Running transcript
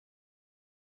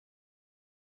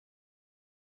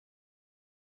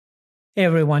Hey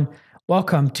everyone,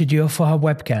 welcome to the UFO Hub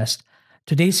webcast.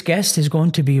 Today's guest is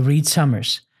going to be Reed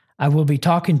Summers. I will be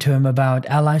talking to him about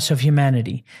Allies of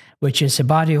Humanity, which is a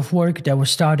body of work that was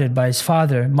started by his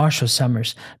father, Marshall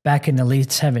Summers, back in the late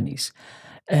 70s.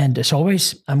 And as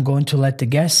always, I'm going to let the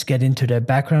guests get into the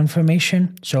background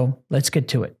information, so let's get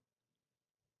to it.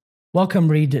 Welcome,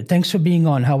 Reed. Thanks for being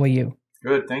on. How are you?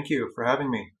 Good. Thank you for having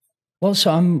me. Well,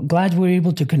 so I'm glad we're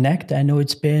able to connect. I know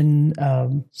it's been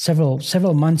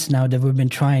several months now that we've been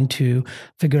trying to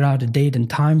figure out a date and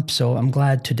time. So I'm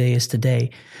glad today is the day.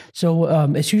 So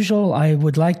as usual, I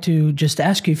would like to just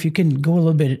ask you if you can go a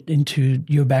little bit into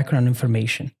your background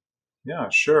information. Yeah,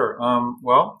 sure.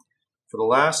 Well, for the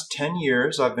last 10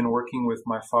 years, I've been working with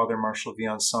my father, Marshall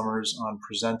Vion Summers, on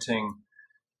presenting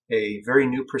a very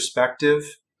new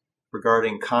perspective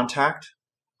regarding contact,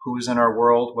 who is in our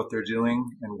world, what they're doing,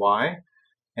 and why,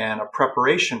 and a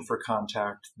preparation for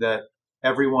contact that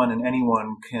everyone and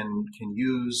anyone can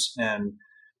use and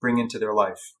bring into their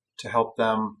life to help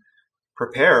them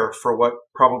prepare for what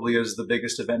probably is the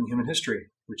biggest event in human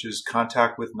history, which is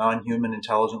contact with non-human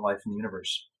intelligent life in the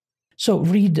universe. So,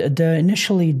 Reed,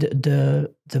 initially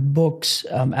the books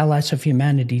Allies of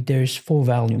Humanity. There's 4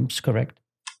 volumes, correct?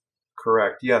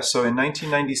 Correct. Yeah. So in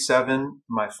 1997,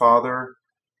 my father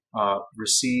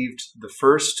received the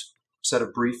first set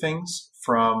of briefings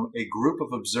from a group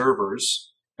of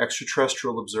observers,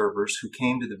 extraterrestrial observers, who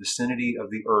came to the vicinity of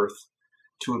the Earth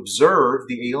to observe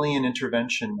the alien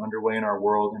intervention underway in our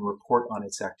world and report on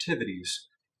its activities.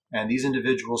 And these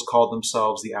individuals called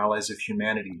themselves the Allies of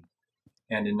Humanity.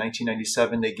 And in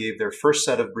 1997, they gave their first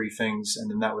set of briefings,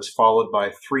 and then that was followed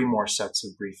by 3 more sets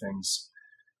of briefings.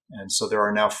 And so there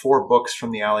are now 4 books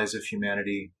from the Allies of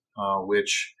Humanity,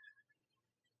 which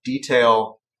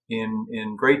detail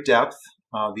in great depth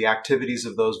the activities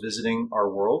of those visiting our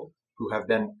world, who have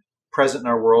been present in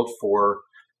our world for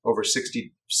over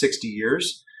 60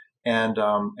 years, and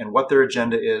what their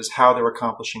agenda is, how they're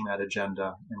accomplishing that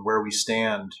agenda, and where we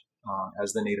stand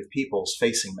as the native peoples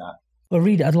facing that. Well,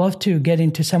 Reed, I'd love to get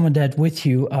into some of that with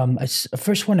you.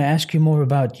 First want to ask you more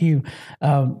about you.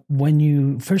 When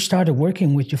you first started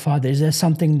working with your father, is that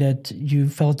something that you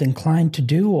felt inclined to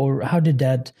do, or how did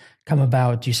that come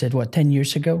about? You said, what, 10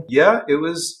 years ago? Yeah, it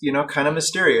was, kind of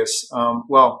mysterious.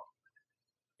 Well,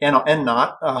 and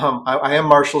not. I am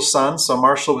Marshall's son, so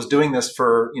Marshall was doing this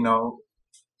for,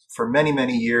 for many,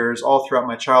 many years, all throughout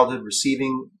my childhood,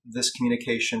 receiving this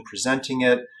communication, presenting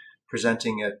it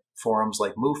at forums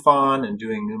like MUFON, and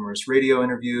doing numerous radio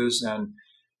interviews, and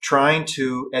trying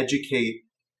to educate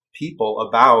people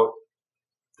about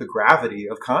the gravity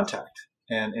of contact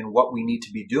and what we need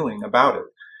to be doing about it.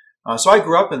 So I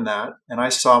grew up in that, and I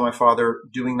saw my father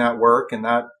doing that work, and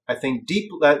that, I think,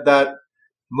 that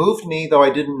moved me, though I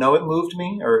didn't know it moved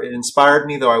me, or it inspired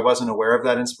me, though I wasn't aware of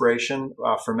that inspiration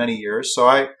for many years. So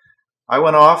I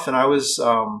went off, and I was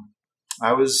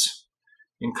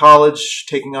in college,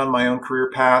 taking on my own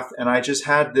career path, and I just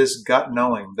had this gut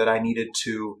knowing that I needed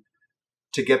to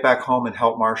get back home and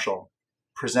help Marshall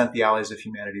present the Allies of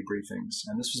Humanity briefings.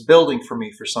 And this was building for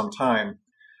me for some time.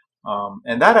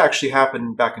 And that actually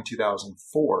happened back in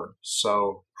 2004.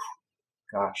 So,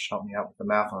 gosh, help me out with the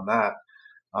math on that.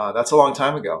 That's a long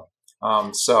time ago.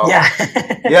 Yeah.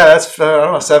 Yeah, that's, I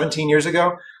don't know, 17 years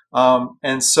ago.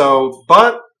 And so,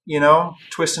 but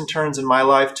twists and turns in my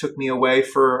life took me away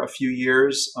for a few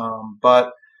years.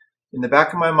 But in the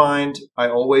back of my mind, I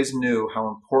always knew how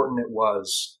important it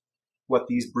was what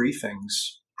these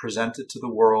briefings presented to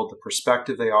the world, the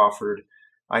perspective they offered.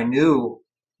 I knew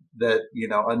that,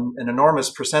 an enormous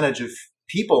percentage of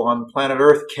people on planet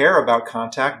Earth care about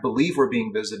contact, believe we're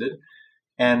being visited.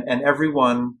 And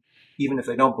everyone, even if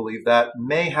they don't believe that,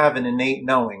 may have an innate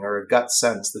knowing or a gut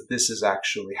sense that this is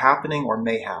actually happening or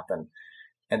may happen,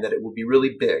 and that it will be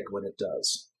really big when it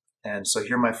does. And so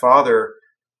here my father,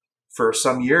 for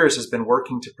some years, has been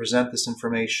working to present this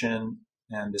information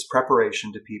and this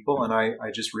preparation to people. And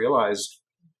I just realized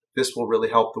this will really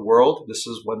help the world. This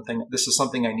is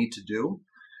something I need to do.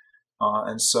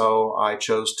 And so I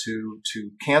chose to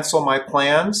cancel my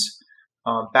plans,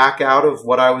 back out of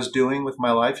what I was doing with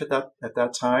my life at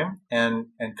that time, and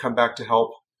come back to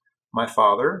help my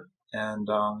father. And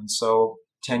so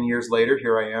 10 years later,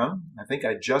 here I am. I think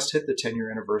I just hit the 10-year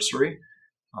anniversary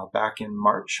back in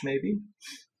March, maybe.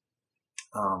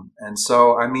 And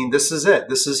so, I mean, this is it.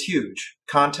 This is huge.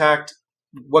 Contact,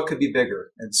 what could be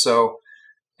bigger?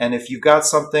 And if you've got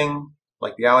something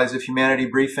like the Allies of Humanity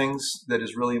briefings that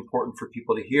is really important for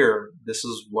people to hear, this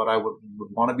is what I would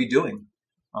want to be doing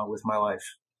with my life.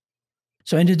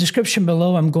 So in the description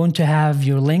below, I'm going to have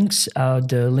your links,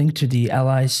 the link to the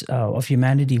Allies of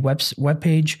Humanity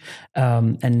webpage.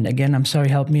 And again, I'm sorry,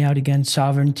 help me out again.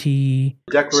 Sovereignty.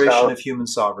 Declaration of Human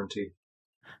Sovereignty.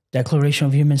 Declaration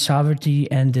of Human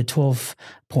Sovereignty and the 12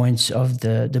 points of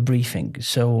the briefing.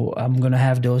 So I'm going to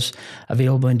have those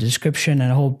available in the description,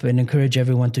 and I hope and encourage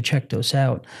everyone to check those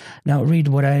out. Now, Reed,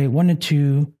 what I wanted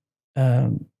to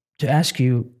ask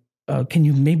you, can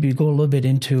you maybe go a little bit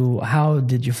into how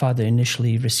did your father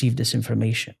initially receive this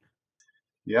information?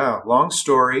 Yeah, long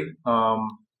story.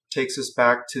 Takes us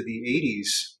back to the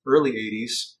 80s, early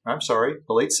 80s, I'm sorry,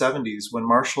 the late 70s, when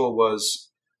Marshall was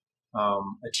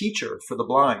a teacher for the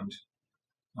blind.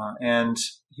 And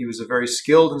he was a very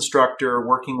skilled instructor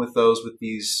working with those with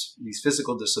these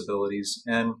physical disabilities.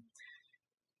 And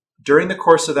during the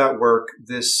course of that work,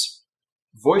 this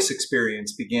voice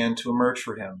experience began to emerge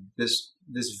for him. This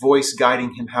voice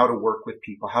guiding him how to work with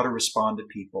people, how to respond to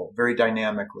people very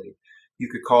dynamically. You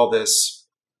could call this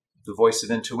the voice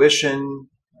of intuition,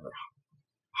 or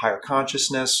higher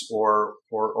consciousness, or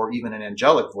even an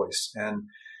angelic voice. And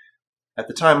at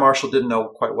the time, Marshall didn't know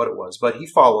quite what it was, but he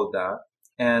followed that.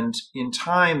 And in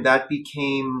time, that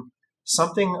became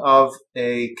something of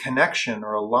a connection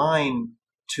or a line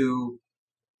to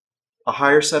a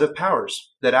higher set of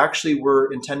powers that actually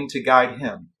were intending to guide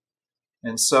him.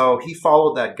 And so he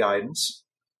followed that guidance.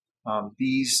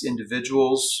 These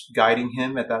individuals guiding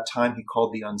him at that time, he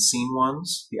called the unseen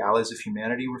ones. The Allies of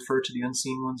Humanity referred to the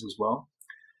unseen ones as well.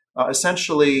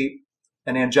 Essentially,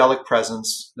 an angelic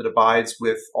presence that abides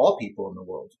with all people in the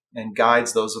world and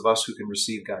guides those of us who can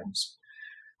receive guidance.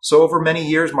 So over many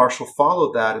years, Marshall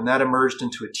followed that, and that emerged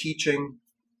into a teaching.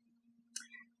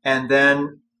 And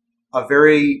then a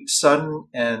very sudden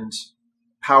and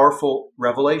powerful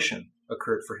revelation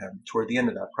occurred for him toward the end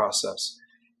of that process.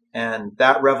 And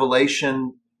that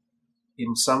revelation,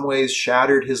 in some ways,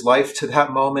 shattered his life to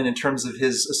that moment in terms of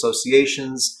his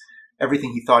associations,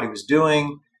 everything he thought he was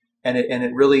doing. And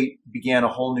it really began a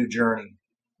whole new journey.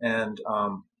 And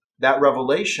that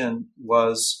revelation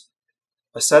was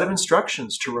a set of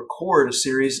instructions to record a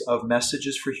series of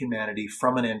messages for humanity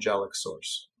from an angelic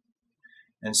source.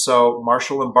 And so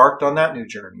Marshall embarked on that new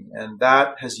journey, and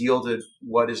that has yielded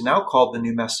what is now called the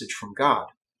New Message from God,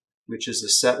 which is a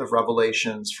set of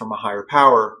revelations from a higher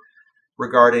power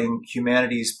regarding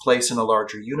humanity's place in a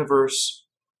larger universe,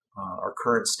 our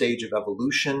current stage of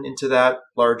evolution into that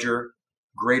larger,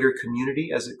 greater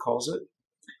community, as it calls it,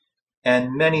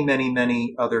 and many, many,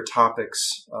 many other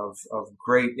topics of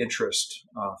great interest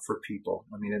for people.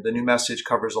 I mean, the New Message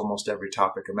covers almost every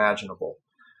topic imaginable.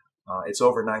 It's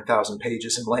over 9,000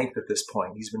 pages in length at this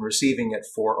point. He's been receiving it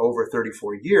for over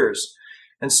 34 years.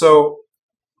 And so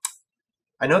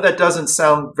I know that doesn't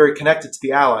sound very connected to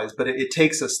the Allies, but it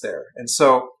takes us there. And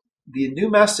so the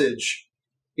New Message,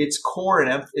 its core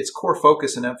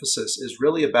focus and emphasis is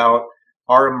really about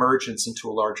our emergence into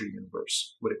a larger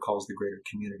universe, what it calls the greater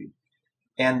community,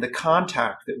 and the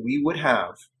contact that we would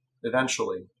have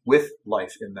eventually with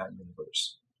life in that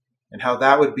universe, and how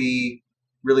that would be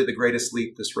really the greatest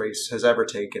leap this race has ever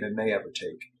taken and may ever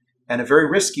take, and a very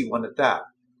risky one at that.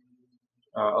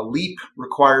 A leap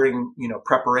requiring,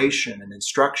 preparation and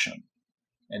instruction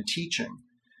and teaching.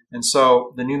 And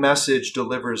so the New Message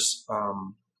delivers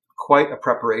quite a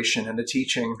preparation and a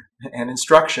teaching and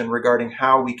instruction regarding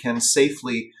how we can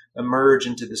safely emerge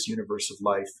into this universe of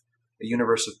life, a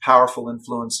universe of powerful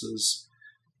influences,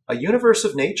 a universe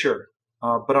of nature,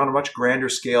 but on a much grander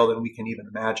scale than we can even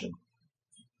imagine.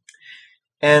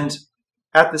 And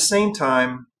at the same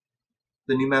time,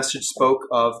 the New Message spoke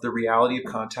of the reality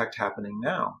of contact happening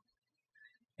now.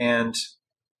 And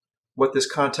what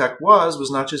this contact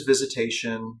was not just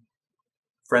visitation,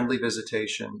 friendly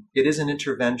visitation. It is an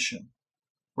intervention.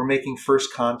 We're making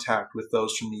first contact with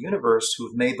those from the universe who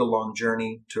have made the long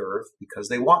journey to Earth because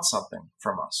they want something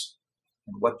from us.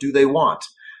 And what do they want?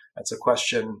 That's a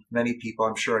question many people,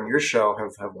 I'm sure, on your show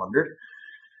have wondered.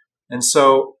 And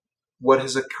so what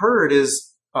has occurred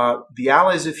is the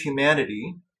Allies of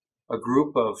Humanity, a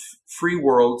group of free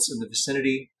worlds in the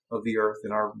vicinity of the Earth,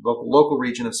 in our local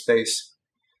region of space,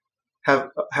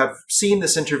 have seen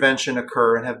this intervention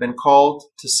occur and have been called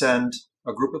to send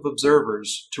a group of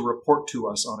observers to report to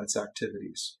us on its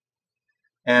activities.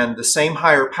 And the same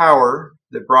higher power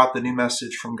that brought the New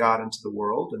Message from God into the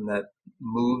world and that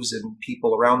moves in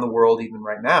people around the world even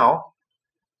right now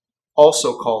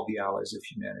also called the Allies of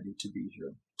Humanity to be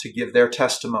here, to give their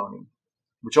testimony,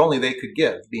 which only they could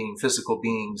give, being physical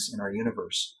beings in our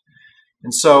universe.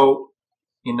 And so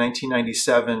in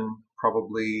 1997,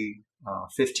 probably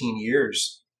 15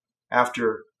 years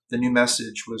after the New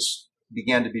Message was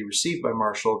began to be received by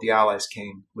Marshall, the Allies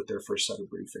came with their first set of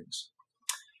briefings.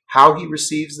 How he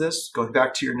receives this, going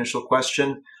back to your initial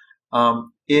question,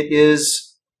 it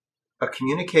is a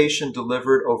communication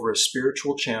delivered over a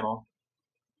spiritual channel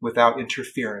without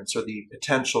interference or the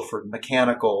potential for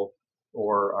mechanical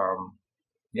or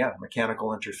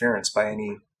mechanical interference by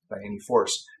any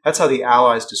force. That's how the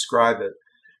Allies describe it.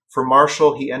 For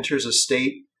Marshall, he enters a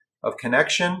state of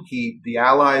connection. The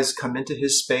Allies come into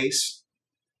his space,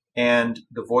 and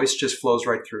the voice just flows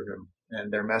right through him,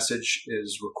 and their message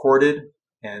is recorded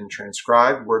and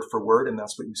transcribed word for word, and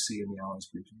that's what you see in the Allies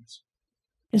briefings.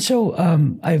 And so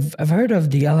I've heard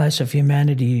of the Allies of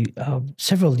Humanity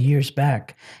several years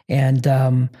back,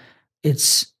 and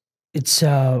it's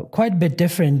quite a bit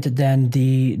different than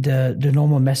the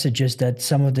normal messages that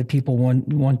some of the people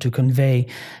want to convey,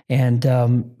 and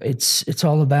it's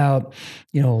all about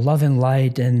love and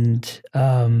light, and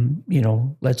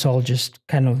let's all just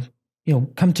kind of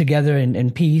come together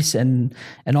in peace and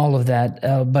all of that.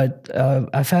 But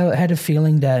I had a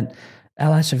feeling that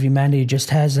Allies of Humanity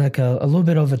just has like a little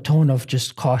bit of a tone of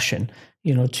just caution,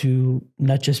 to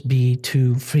not just be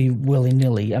too free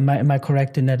willy-nilly. Am I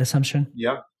correct in that assumption?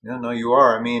 Yeah, no, you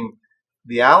are. I mean,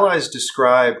 the Allies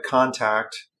describe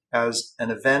contact as an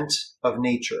event of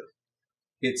nature.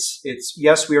 It's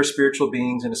yes, we are spiritual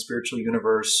beings in a spiritual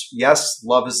universe. Yes,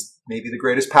 love is maybe the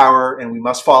greatest power and we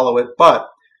must follow it, but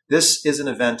this is an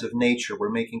event of nature.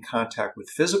 We're making contact with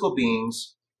physical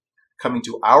beings coming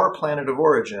to our planet of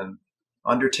origin,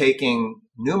 undertaking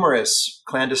numerous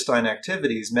clandestine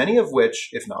activities, many of which,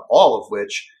 if not all of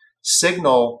which,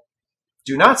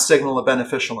 do not signal a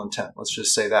beneficial intent. Let's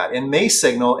just say that. And may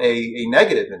signal a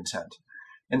negative intent.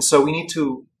 And so we need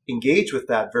to engage with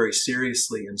that very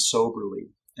seriously and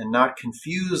soberly and not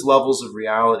confuse levels of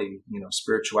reality,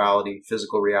 spirituality,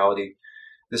 physical reality.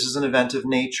 This is an event of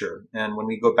nature. And when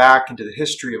we go back into the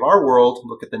history of our world,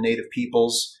 look at the native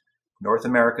peoples, North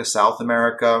America, South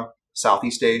America,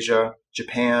 Southeast Asia,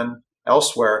 Japan,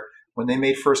 elsewhere, when they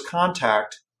made first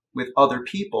contact with other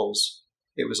peoples,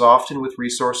 it was often with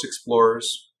resource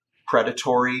explorers,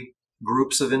 predatory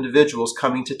groups of individuals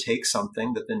coming to take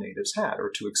something that the natives had or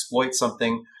to exploit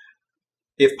something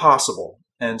if possible.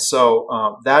 And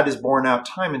so that is borne out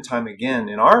time and time again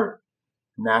in our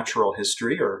natural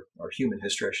history, or our human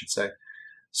history, I should say.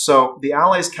 So the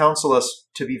Allies counsel us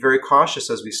to be very cautious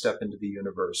as we step into the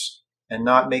universe and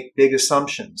not make big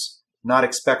assumptions, not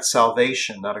expect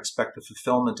salvation, not expect the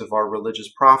fulfillment of our religious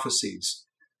prophecies,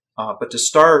 but to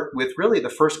start with really the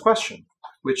first question,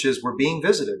 which is we're being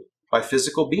visited by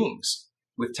physical beings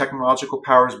with technological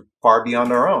powers far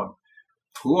beyond our own.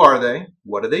 Who are they?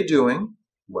 What are they doing?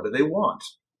 What do they want?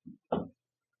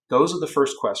 Those are the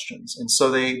first questions. And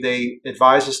so they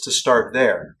advise us to start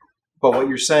there. But what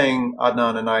you're saying,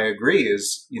 Adnan, and I agree,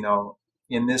 is,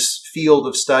 in this field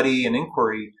of study and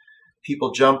inquiry,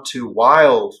 people jump to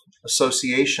wild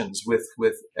associations with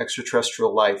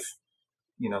extraterrestrial life,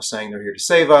 saying they're here to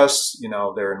save us,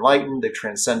 they're enlightened, they've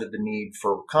transcended the need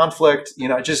for conflict,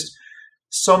 just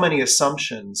so many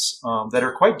assumptions that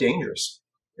are quite dangerous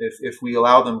if we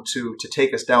allow them to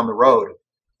take us down the road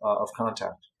of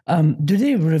contact. Do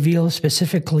they reveal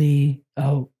specifically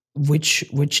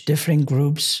which different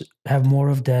groups have more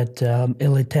of that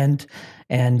ill intent,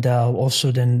 and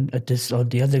also then at this or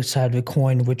the other side of the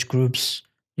coin, which groups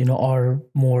are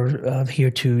more here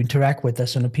to interact with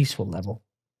us on a peaceful level?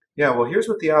 Yeah, well, here's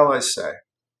what the Allies say.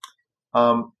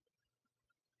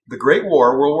 The Great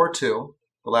War, World War II,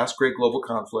 the last great global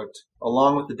conflict,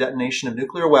 along with the detonation of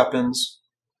nuclear weapons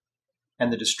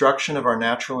and the destruction of our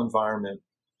natural environment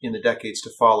in the decades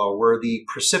to follow, were the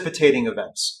precipitating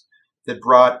events that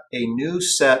brought a new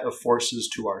set of forces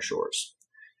to our shores.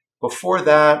 Before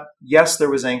that, yes, there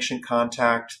was ancient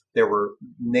contact. There were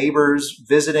neighbors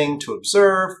visiting to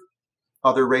observe,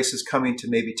 other races coming to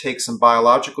maybe take some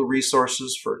biological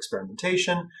resources for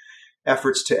experimentation,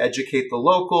 efforts to educate the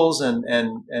locals, and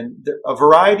a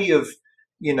variety of,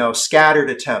 scattered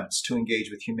attempts to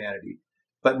engage with humanity.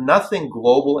 But nothing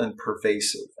global and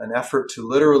pervasive, an effort to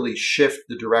literally shift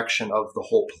the direction of the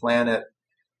whole planet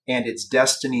and its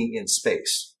destiny in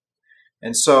space.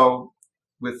 And so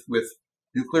with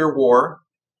nuclear war,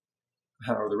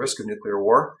 or the risk of nuclear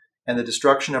war, and the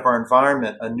destruction of our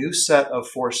environment, a new set of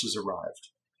forces arrived.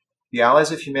 The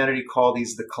Allies of Humanity call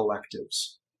these the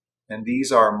collectives. And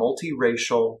these are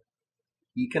multiracial,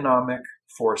 economic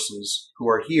forces who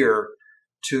are here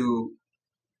to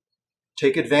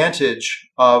take advantage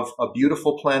of a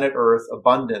beautiful planet Earth,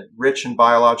 abundant, rich in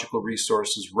biological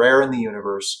resources, rare in the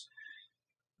universe,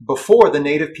 before the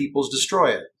native peoples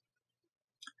destroy it.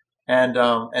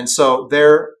 And so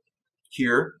they're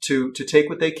here to take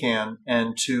what they can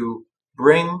and to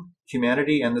bring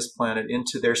humanity and this planet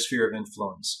into their sphere of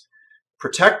influence,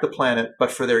 protect the planet,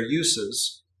 but for their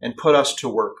uses, and put us to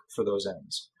work for those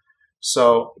ends.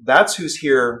 So that's who's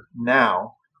here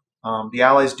now. The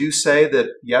Allies do say that,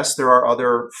 yes, there are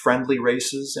other friendly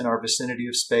races in our vicinity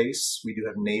of space. We do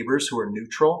have neighbors who are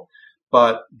neutral,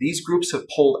 but these groups have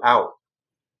pulled out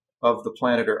of the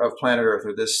planet, or of planet Earth,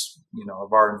 or this,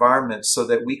 of our environment, so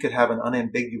that we could have an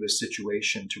unambiguous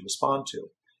situation to respond to.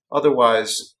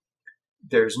 Otherwise,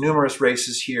 there's numerous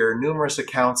races here, numerous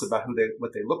accounts about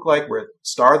what they look like, where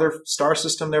star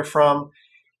system they're from.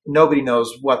 Nobody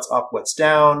knows what's up, what's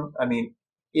down. I mean,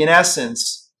 in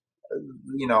essence,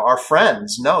 our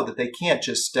friends know that they can't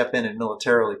just step in and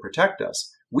militarily protect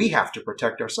us. We have to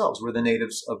protect ourselves. We're the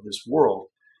natives of this world.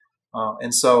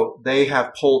 And so they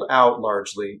have pulled out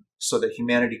largely so that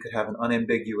humanity could have an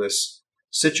unambiguous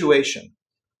situation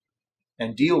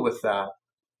and deal with that.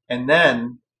 And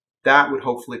then that would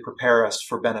hopefully prepare us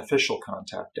for beneficial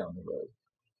contact down the road.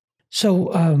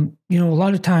 So, a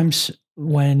lot of times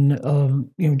when,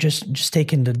 just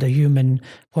taking the human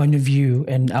point of view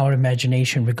and our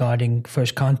imagination regarding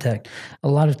first contact, a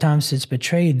lot of times it's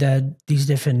betrayed that these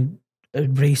different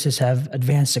races have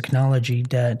advanced technology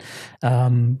that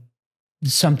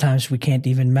sometimes we can't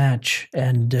even match.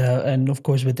 And of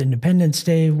course, with Independence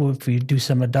Day, if we do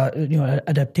some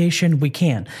adaptation, we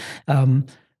can.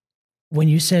 When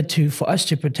you said for us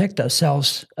to protect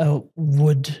ourselves,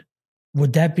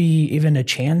 would that be even a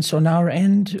chance on our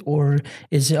end, or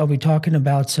are we talking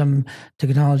about some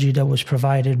technology that was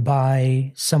provided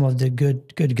by some of the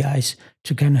good guys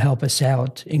to kind of help us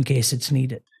out in case it's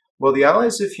needed? Well, the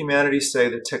Allies of Humanity say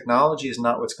that technology is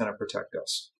not what's going to protect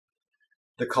us.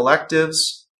 The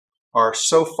collectives are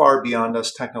so far beyond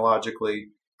us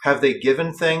technologically. Have they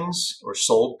given things or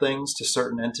sold things to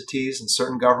certain entities and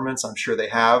certain governments? I'm sure they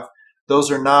have.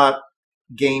 Those are not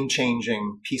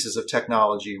game-changing pieces of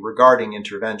technology regarding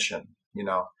intervention.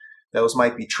 Those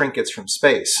might be trinkets from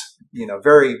space,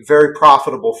 very, very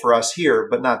profitable for us here,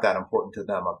 but not that important to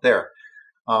them up there.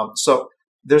 So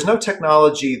there's no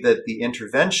technology that the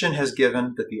intervention has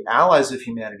given, that the Allies of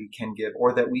Humanity can give,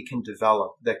 or that we can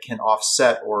develop that can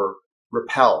offset or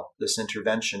repel this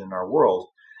intervention in our world.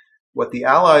 What the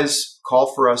Allies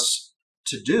call for us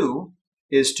to do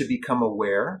is to become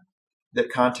aware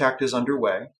that contact is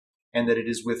underway and that it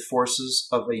is with forces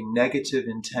of a negative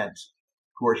intent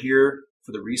who are here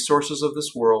for the resources of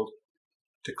this world,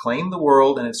 to claim the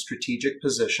world and its strategic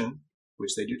position,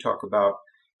 which they do talk about,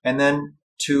 and then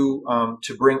to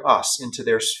bring us into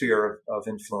their sphere of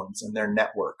influence and their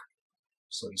network,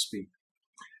 so to speak.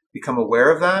 Become aware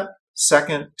of that.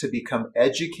 Second, to become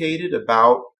educated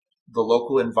about the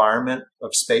local environment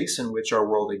of space in which our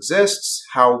world exists,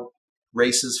 how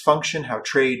races function, how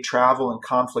trade, travel, and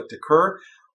conflict occur,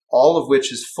 all of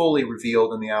which is fully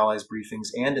revealed in the Allies' briefings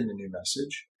and in the new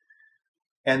message.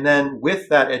 And then with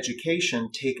that education,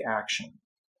 take action.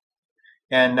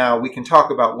 And now we can talk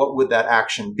about what would that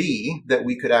action be that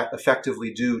we could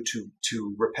effectively do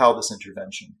to repel this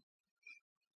intervention.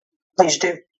 Please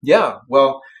do. Yeah.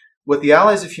 Well, what the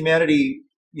Allies of Humanity,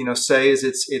 say is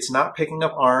it's not picking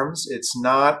up arms. It's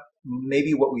not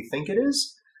maybe what we think it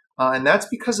is. And that's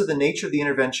because of the nature of the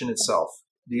intervention itself.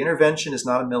 The intervention is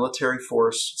not a military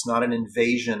force. It's not an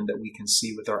invasion that we can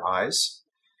see with our eyes.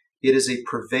 It is a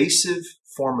pervasive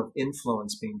form of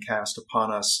influence being cast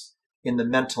upon us in the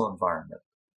mental environment,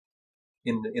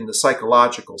 in the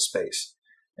psychological space.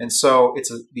 And so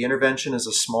the intervention is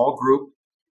a small group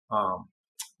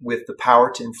with the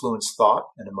power to influence thought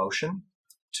and emotion,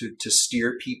 to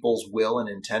steer people's will and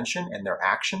intention and their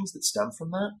actions that stem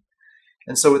from that.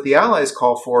 And so what the Allies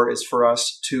call for is for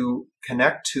us to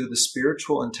connect to the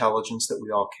spiritual intelligence that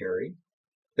we all carry,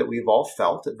 that we've all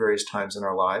felt at various times in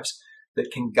our lives,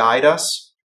 that can guide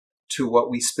us to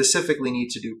what we specifically need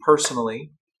to do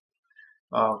personally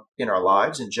in our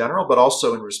lives in general, but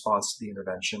also in response to the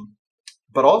intervention,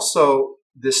 but also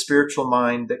this spiritual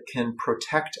mind that can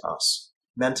protect us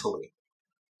mentally.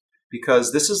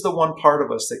 Because this is the one part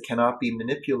of us that cannot be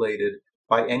manipulated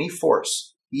by any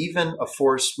force, even a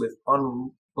force with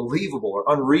unbelievable or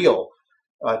unreal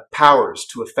powers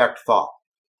to affect thought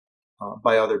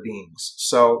by other beings.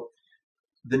 So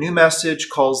the new message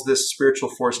calls this spiritual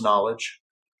force knowledge,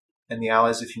 and the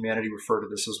Allies of Humanity refer to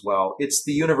this as well. It's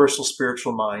the universal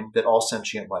spiritual mind that all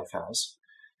sentient life has.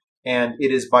 And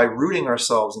it is by rooting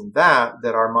ourselves in that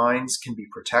our minds can be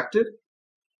protected,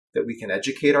 that we can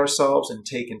educate ourselves and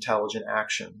take intelligent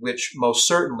action, which most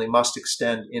certainly must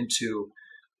extend into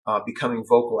becoming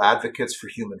vocal advocates for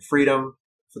human freedom,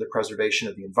 for the preservation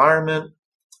of the environment,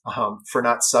 for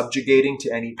not subjugating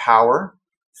to any power,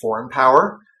 foreign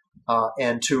power,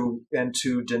 and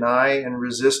to deny and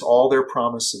resist all their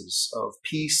promises of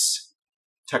peace,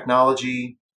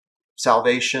 technology,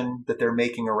 salvation that they're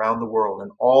making around the world in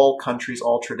all countries,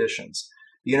 all traditions.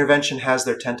 The intervention has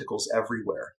their tentacles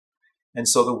everywhere. And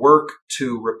so the work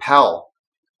to repel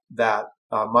that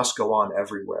must go on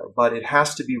everywhere. But it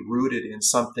has to be rooted in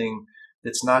something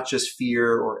that's not just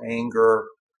fear or anger,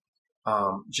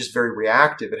 just very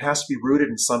reactive. It has to be rooted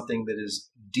in something that is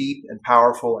deep and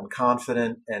powerful and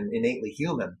confident and innately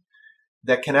human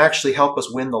that can actually help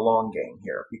us win the long game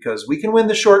here. Because we can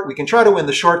try to win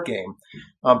the short game,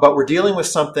 but we're dealing with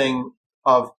something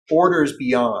of orders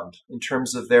beyond in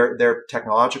terms of their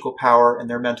technological power and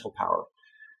their mental power.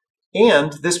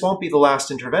 And this won't be the last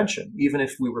intervention. Even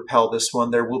if we repel this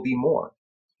one, there will be more.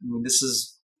 I mean,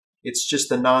 it's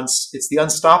the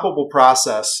unstoppable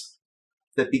process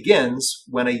that begins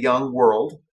when a young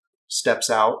world steps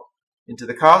out into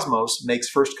the cosmos, makes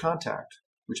first contact,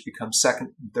 which becomes second,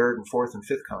 third, and fourth, and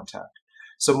fifth contact.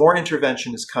 So more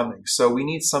intervention is coming. So we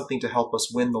need something to help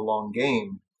us win the long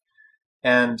game.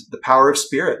 And the power of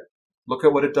spirit, look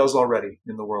at what it does already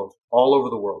in the world, all over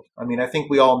the world. I mean, I think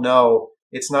we all know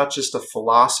it's not just a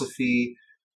philosophy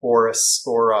or a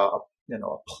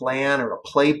plan or a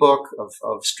playbook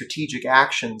of strategic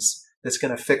actions that's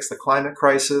going to fix the climate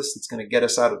crisis, that's going to get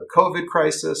us out of the COVID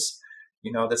crisis,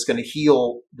 that's going to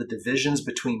heal the divisions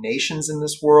between nations in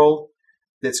this world,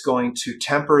 that's going to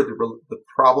temper the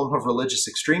problem of religious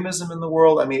extremism in the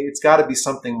world. I mean, it's got to be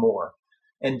something more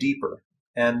and deeper.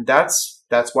 And that's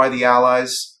why the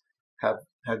Allies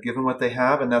have given what they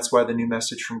have, and that's why the new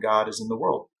message from God is in the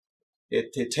world.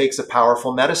 It takes a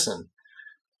powerful medicine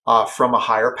from a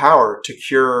higher power to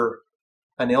cure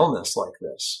an illness like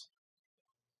this.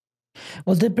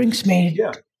 Well, that brings me...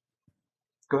 Yeah.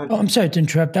 Go ahead. Oh, I'm sorry to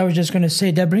interrupt. I was just going to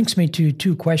say, that brings me to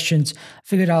two questions. I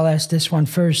figured I'll ask this one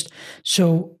first.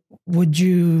 So are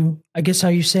you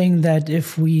saying that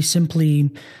if we simply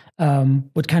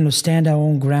would kind of stand our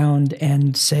own ground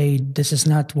and say, this is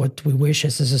not what we wish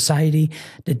as a society,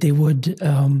 that they would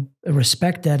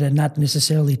respect that and not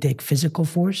necessarily take physical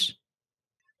force?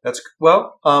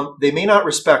 They may not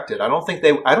respect it. I don't think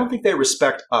they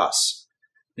respect us.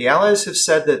 The Allies have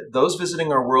said that those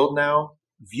visiting our world now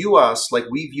view us like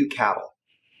we view cattle.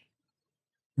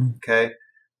 Okay?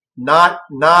 Not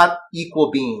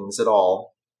equal beings at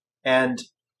all, and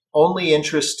only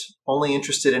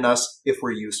interested in us if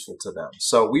we're useful to them.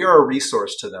 So we are a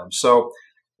resource to them. So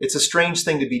it's a strange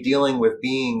thing to be dealing with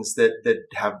beings that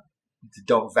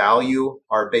don't value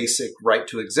our basic right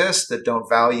to exist, that don't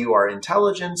value our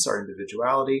intelligence, our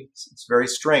individuality. It's very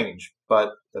strange,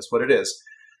 but that's what it is.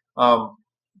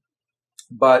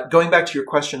 But going back to your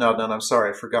question, Adnan, I'm sorry,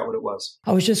 I forgot what it was.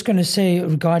 I was just going to say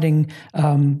regarding,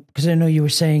 because I know you were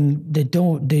saying they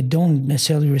don't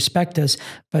necessarily respect us,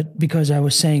 but because I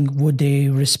was saying, would they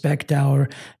respect our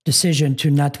decision to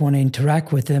not want to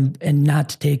interact with them and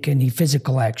not take any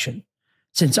physical action?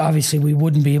 Since obviously we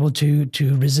wouldn't be able to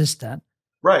resist that.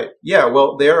 Right. Yeah.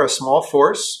 Well, they are a small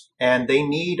force, and they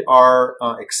need our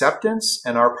acceptance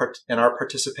and our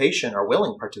participation, our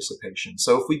willing participation.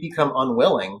 So if we become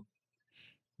unwilling,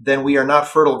 then we are not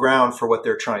fertile ground for what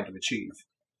they're trying to achieve.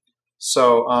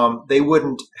 So they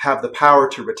wouldn't have the power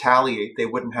to retaliate. They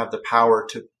wouldn't have the power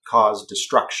to cause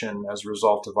destruction as a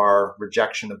result of our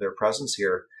rejection of their presence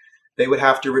here. They would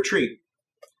have to retreat.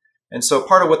 And so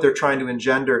part of what they're trying to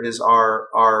engender is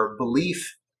our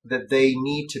belief that they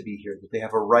need to be here, that they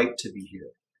have a right to be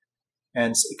here.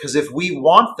 And because if we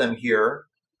want them here,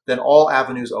 then all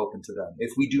avenues open to them.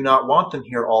 If we do not want them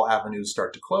here, all avenues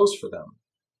start to close for them.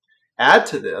 Add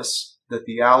to this that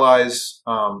the Allies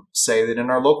say that in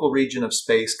our local region of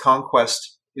space,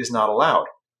 conquest is not allowed,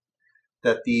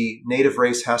 that the native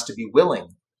race has to be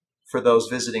willing for those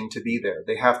visiting to be there.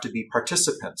 They have to be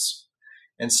participants.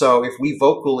 And so if we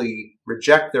vocally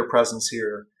reject their presence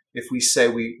here, if we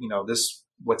say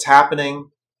what's happening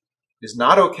is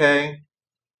not okay,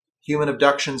 human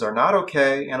abductions are not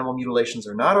okay, animal mutilations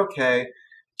are not okay,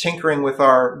 tinkering with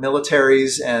our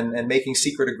militaries and making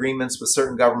secret agreements with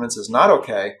certain governments is not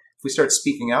okay. If we start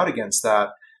speaking out against that,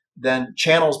 then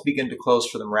channels begin to close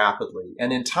for them rapidly.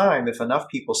 And in time, if enough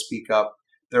people speak up,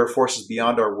 there are forces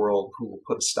beyond our world who will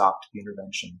put a stop to the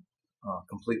intervention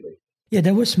completely. Yeah,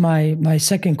 that was my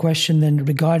second question then,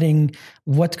 regarding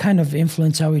what kind of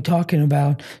influence are we talking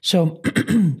about? So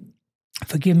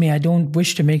forgive me, I don't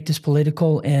wish to make this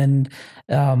political, and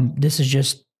this is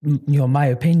just my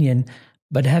opinion.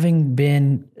 But having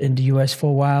been in the US for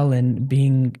a while and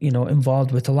being,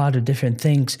 involved with a lot of different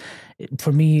things,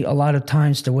 for me, a lot of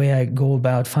times the way I go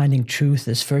about finding truth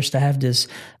is first I have this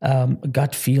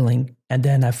gut feeling, and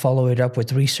then I follow it up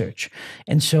with research.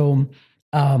 And so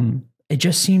it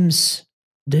just seems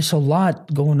there's a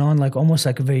lot going on, like almost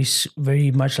like a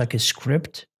very much like a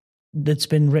script that's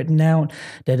been written out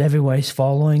that everybody's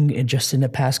following just in the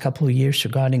past couple of years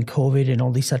regarding COVID and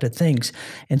all these other things.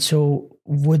 And so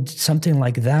would something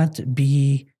like that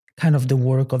be kind of the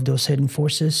work of those hidden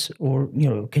forces? Or,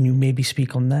 can you maybe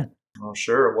speak on that? Oh,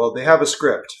 sure. Well, they have a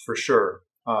script for sure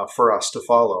for us to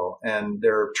follow, and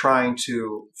they're trying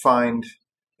to find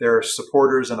their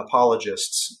supporters and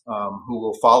apologists who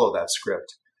will follow that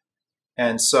script.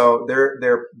 And so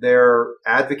they're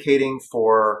advocating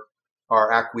for our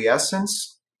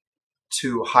acquiescence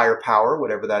to higher power,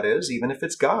 whatever that is, even if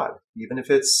it's God, even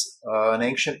if it's an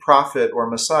ancient prophet or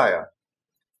Messiah,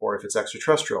 or if it's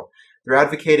extraterrestrial. They're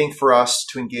advocating for us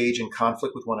to engage in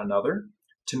conflict with one another,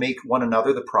 to make one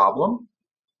another the problem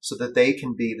so that they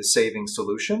can be the saving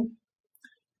solution.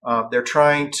 They're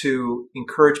trying to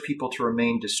encourage people to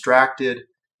remain distracted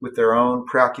with their own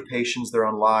preoccupations, their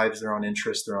own lives, their own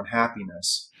interests, their own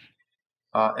happiness.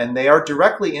 And they are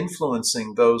directly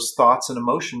influencing those thoughts and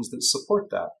emotions that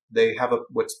support that. They have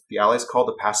what the Allies call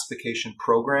the Pacification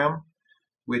Program,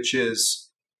 which is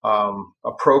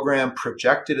a program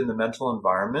projected in the mental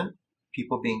environment,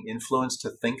 people being influenced to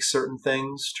think certain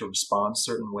things, to respond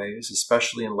certain ways,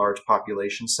 especially in large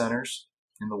population centers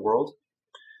in the world.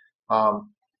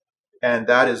 And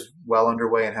that is well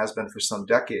underway and has been for some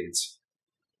decades.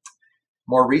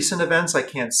 More recent events, I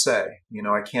can't say.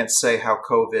 I can't say how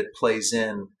COVID plays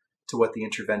in to what the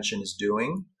intervention is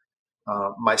doing.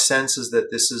 My sense is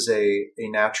that this is a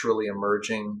naturally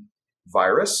emerging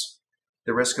virus.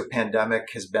 The risk of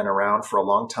pandemic has been around for a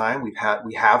long time. We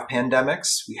have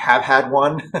pandemics. We have had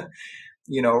one,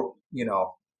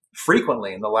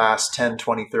 frequently in the last 10,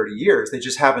 20, 30 years. They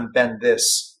just haven't been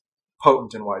this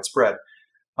potent and widespread.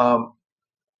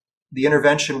 The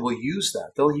intervention will use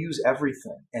that. They'll use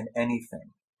everything and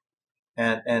anything.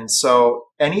 And so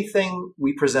anything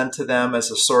we present to them as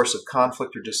a source of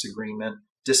conflict or disagreement,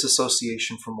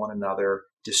 disassociation from one another,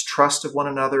 distrust of one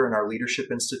another in our leadership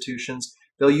institutions,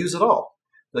 they'll use it all.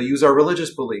 They'll use our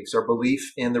religious beliefs, our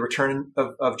belief in the return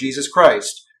of Jesus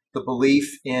Christ, the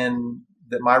belief in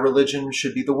that my religion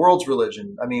should be the world's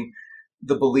religion. I mean,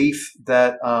 the belief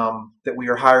that that we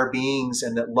are higher beings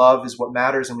and that love is what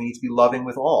matters and we need to be loving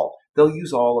with all. They'll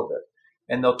use all of it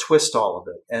and they'll twist all of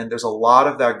it. And there's a lot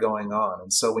of that going on.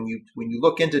 And so when you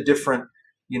look into different,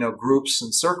 groups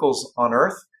and circles on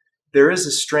Earth, there is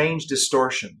a strange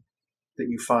distortion that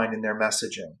you find in their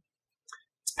messaging.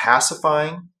 It's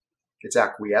pacifying. It's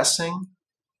acquiescing.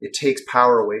 It takes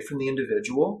power away from the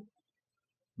individual.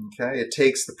 Okay. It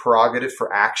takes the prerogative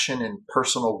for action and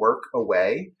personal work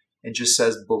away and just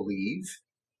says, believe.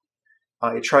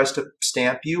 It tries to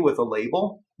stamp you with a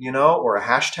label, or a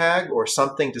hashtag or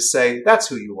something to say, that's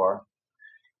who you are.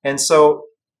 And so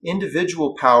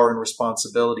individual power and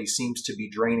responsibility seems to be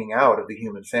draining out of the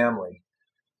human family.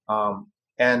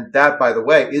 And that, by the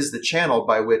way, is the channel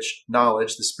by which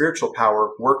knowledge, the spiritual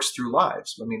power, works through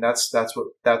lives. I mean, that's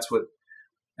what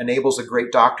enables a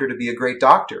great doctor to be a great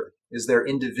doctor, is their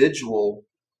individual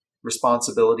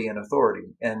responsibility and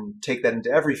authority, and take that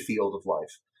into every field of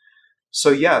life. So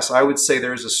yes, I would say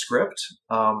there's a script.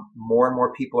 More and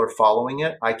more people are following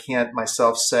it. I can't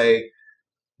myself say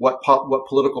what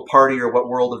political party or what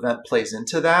world event plays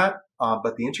into that,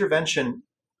 but the intervention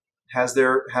has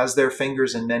their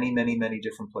fingers in many, many, many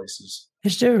different places.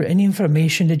 Is there any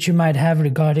information that you might have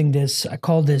regarding this? I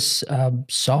call this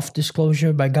soft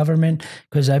disclosure by government,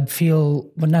 because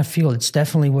it's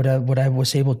definitely what I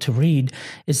was able to read,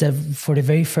 is that for the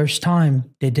very first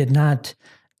time, they did not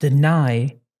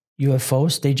deny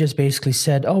UFOs. They just basically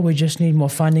said, oh, we just need more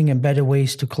funding and better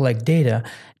ways to collect data.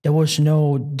 There was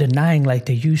no denying like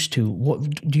they used to.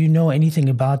 Do you know anything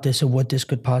about this or what this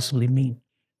could possibly mean?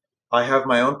 I have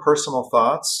my own personal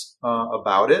thoughts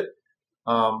about it.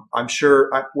 I'm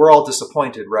sure we're all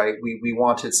disappointed, right? We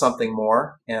wanted something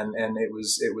more, and it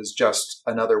was just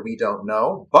another we don't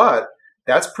know. But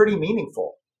that's pretty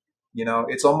meaningful.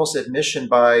 It's almost admission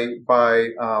by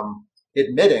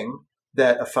admitting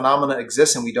that a phenomena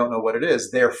exists and we don't know what it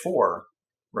is. Therefore,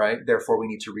 right? Therefore, we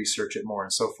need to research it more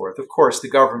and so forth. Of course, this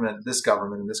government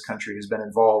in this country has been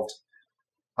involved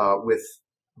with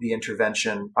the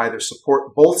intervention,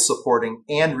 both supporting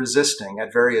and resisting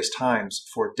at various times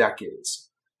for decades.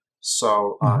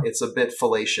 So it's a bit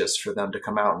fallacious for them to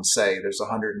come out and say there's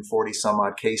 140 some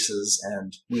odd cases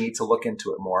and we need to look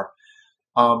into it more.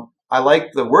 I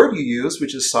like the word you use,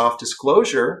 which is soft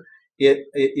disclosure.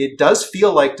 It does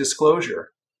feel like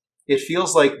disclosure. It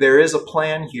feels like there is a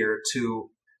plan here to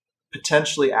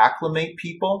potentially acclimate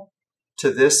people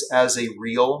to this as a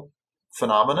real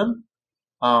phenomenon,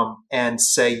 and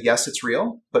say, yes, it's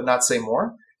real, but not say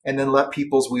more. And then let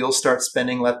people's wheels start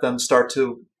spinning, let them start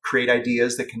to create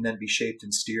ideas that can then be shaped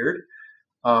and steered.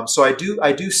 So I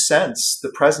do sense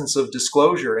the presence of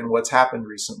disclosure in what's happened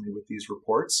recently with these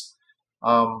reports.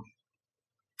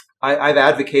 I've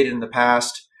advocated in the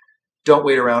past, don't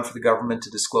wait around for the government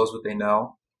to disclose what they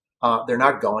know. They're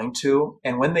not going to.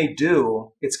 And when they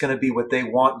do, it's going to be what they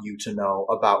want you to know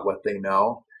about what they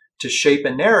know to shape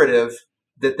a narrative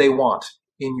that they want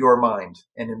in your mind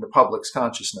and in the public's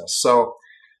consciousness. So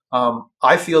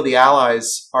I feel the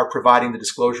allies are providing the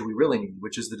disclosure we really need,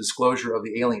 which is the disclosure of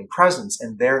the alien presence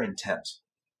and their intent,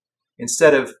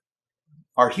 instead of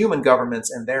our human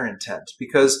governments and their intent,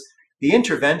 because the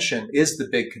intervention is the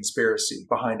big conspiracy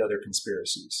behind other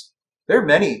conspiracies. There are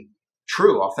many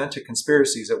true, authentic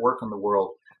conspiracies at work in the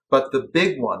world, but the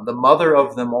big one, the mother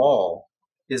of them all,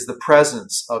 is the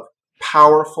presence of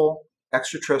powerful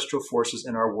extraterrestrial forces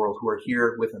in our world who are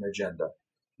here with an agenda,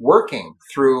 working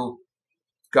through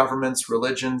governments,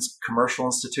 religions, commercial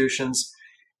institutions,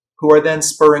 who are then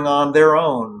spurring on their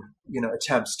own,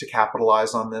 attempts to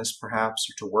capitalize on this, perhaps,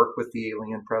 or to work with the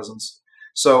alien presence.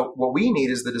 So what we need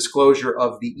is the disclosure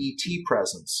of the ET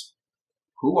presence.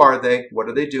 Who are they? What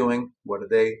are they doing? What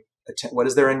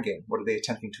is their end game? What are they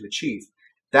attempting to achieve?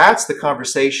 That's the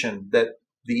conversation that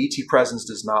the ET presence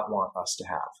does not want us to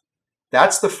have.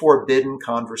 That's the forbidden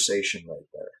conversation right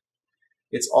there.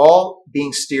 It's all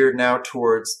being steered now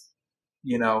towards,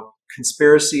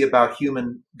 conspiracy about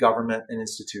human government and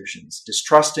institutions,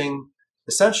 distrusting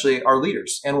essentially our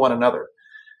leaders and one another.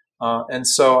 And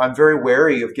so I'm very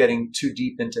wary of getting too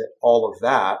deep into all of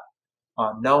that,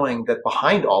 knowing that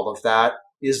behind all of that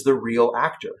is the real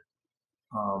actor.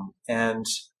 And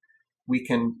we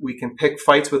can pick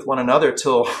fights with one another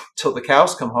till the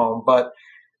cows come home, but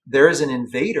there is an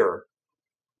invader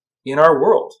in our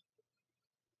world.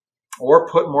 Or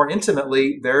put more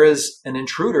intimately, there is an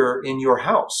intruder in your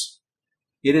house.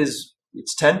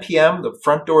 It's 10 p.m., the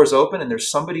front door is open, and there's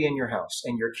somebody in your house,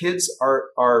 and your kids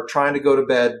are trying to go to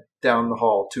bed down the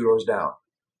hall, 2 doors down,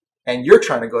 and you're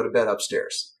trying to go to bed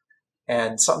upstairs,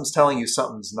 and something's telling you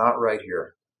something's not right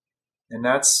here. And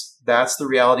that's the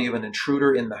reality of an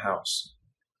intruder in the house.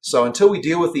 So until we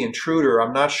deal with the intruder,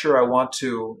 I'm not sure I want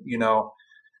to,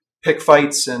 pick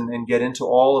fights and get into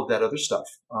all of that other stuff,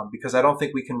 because I don't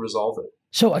think we can resolve it.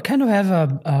 So I kind of have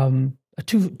a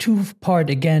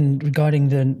two-part again regarding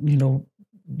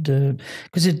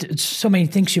because it's so many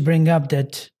things you bring up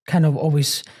that kind of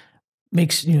always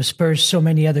makes spurs so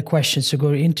many other questions to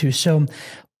go into. So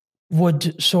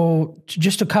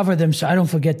just to cover them so I don't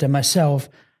forget them myself.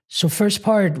 So first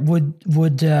part would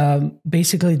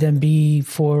basically then be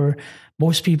for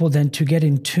most people then to get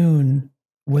in tune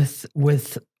with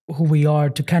who we are,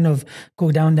 to kind of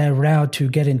go down that route to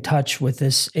get in touch with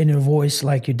this inner voice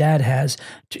like your dad has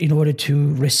in order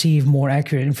to receive more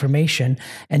accurate information.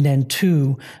 And then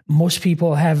two, most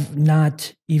people have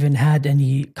not even had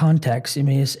any context. I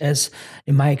mean, as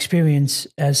in my experience,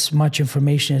 as much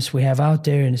information as we have out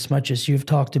there and as much as you've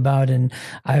talked about and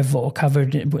I've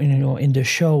covered in the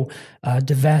show,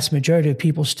 the vast majority of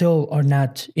people still are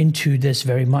not into this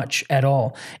very much at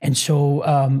all. And so,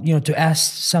 to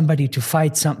ask somebody to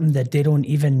fight something that they don't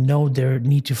even know they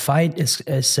need to fight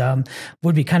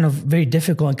would be kind of very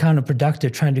difficult and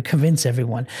counterproductive trying to convince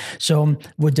everyone. So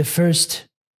would the first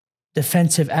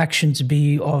defensive actions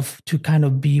be to kind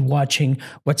of be watching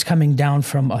what's coming down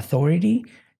from authority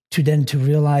to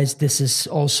realize this is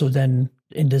also then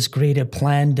in this greater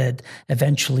plan that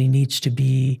eventually needs to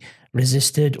be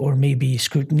resisted or maybe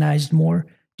scrutinized more?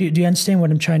 Do you understand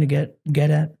what I'm trying to get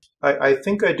at? I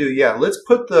think I do, yeah. Let's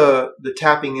put the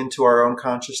tapping into our own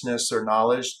consciousness or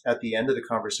knowledge at the end of the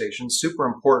conversation. Super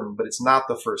important, but it's not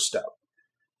the first step.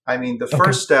 I mean, the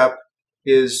first step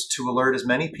is to alert as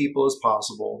many people as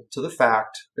possible to the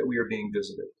fact that we are being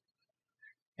visited,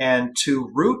 and to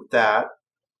root that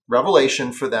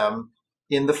revelation for them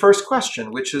in the first question,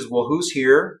 which is, well, who's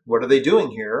here? What are they doing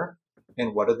here?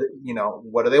 And what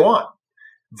do they want?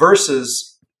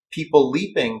 Versus people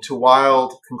leaping to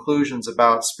wild conclusions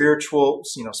about spiritual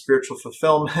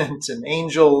fulfillment and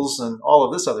angels and all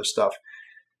of this other stuff.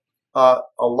 A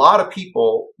lot of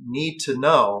people need to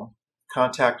know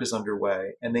contact is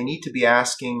underway, and they need to be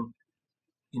asking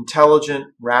intelligent,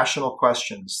 rational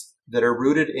questions that are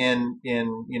rooted in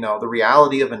the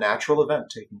reality of a natural event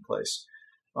taking place.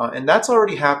 And that's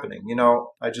already happening.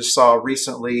 I just saw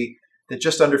recently that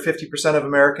just under 50% of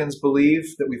Americans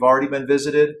believe that we've already been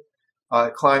visited.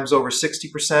 It climbs over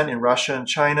 60% in Russia and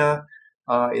China.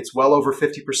 It's well over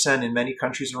 50% in many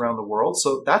countries around the world.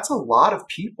 So that's a lot of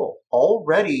people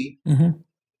already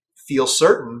feel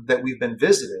certain that we've been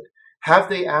visited. Have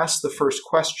they asked the first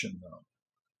question, though?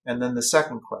 And then the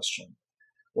second question?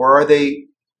 Or are they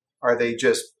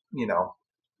just,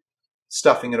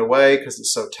 stuffing it away because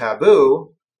it's so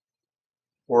taboo?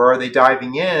 Or are they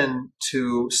diving in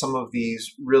to some of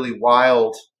these really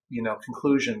wild,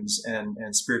 conclusions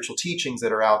and spiritual teachings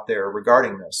that are out there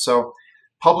regarding this? So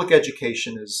public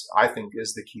education I think,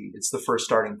 is the key. It's the first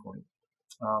starting point.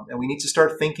 And we need to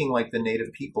start thinking like the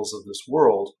native peoples of this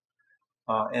world,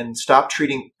 and stop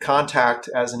treating contact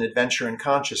as an adventure in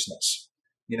consciousness,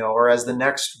 or as the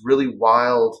next really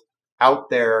wild, out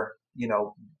there,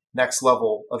 next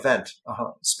level event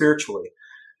spiritually.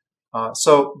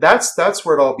 So that's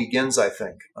where it all begins, I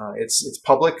think. It's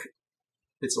public,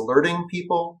 it's alerting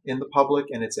people in the public,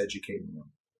 and it's educating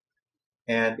them.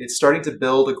 And it's starting to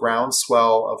build a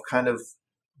groundswell of kind of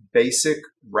basic,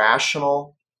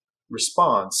 rational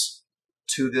response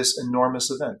to this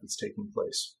enormous event that's taking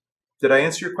place. Did I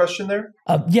answer your question there?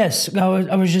 Yes,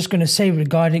 I was just going to say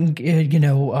regarding,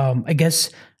 I guess,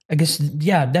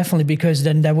 yeah, definitely, because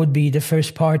then that would be the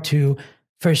first part to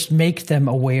first make them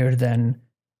aware then.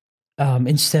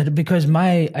 Instead, because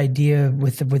my idea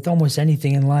with almost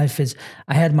anything in life is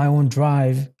I had my own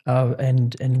drive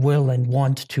and will and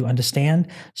want to understand.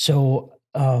 So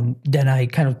then I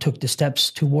kind of took the steps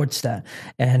towards that,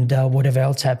 and whatever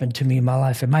else happened to me in my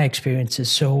life and my experiences.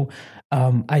 So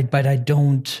I've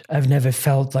never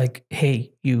felt like,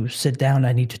 hey, you sit down,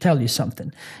 I need to tell you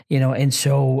something, and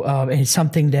so and it's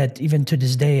something that even to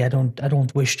this day I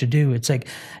don't wish to do.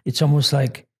 It's almost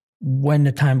like, when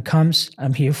the time comes,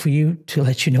 I'm here for you to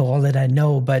let you know all that I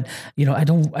know. But, I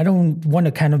don't want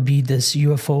to kind of be this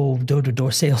UFO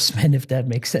door-to-door salesman, if that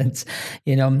makes sense,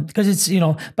 because it's,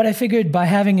 but I figured by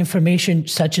having information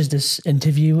such as this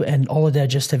interview and all of that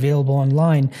just available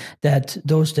online, that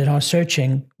those that are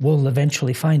searching will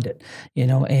eventually find it,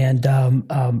 and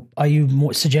are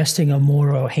you suggesting a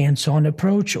more hands-on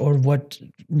approach, or what,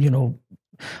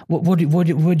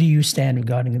 where do you stand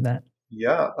regarding that?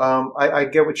 Yeah, I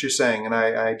get what you're saying, and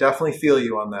I definitely feel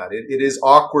you on that. It is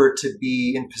awkward to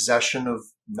be in possession of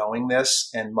knowing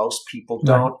this, and most people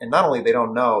don't. Right. And not only they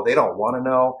don't know, they don't want to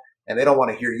know, and they don't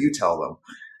want to hear you tell them.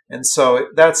 And so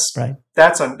that's right.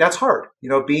 That's hard.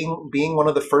 Being one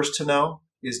of the first to know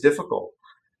is difficult,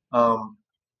 and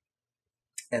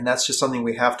that's just something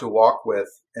we have to walk with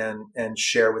and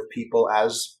share with people,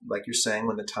 as like you're saying,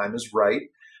 when the time is right.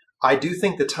 I do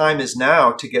think the time is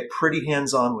now to get pretty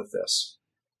hands-on with this.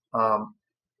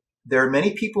 There are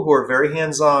many people who are very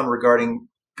hands-on regarding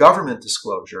government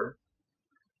disclosure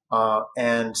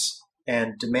and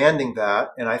demanding that,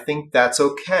 and I think that's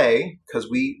okay, because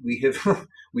we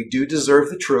do deserve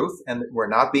the truth, and we're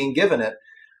not being given it.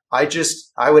 I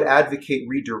would advocate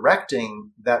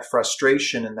redirecting that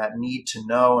frustration and that need to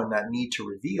know and that need to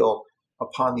reveal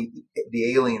upon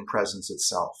the alien presence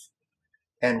itself,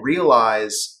 and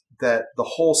realize that the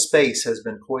whole space has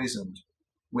been poisoned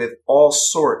with all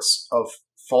sorts of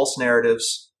false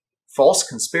narratives, false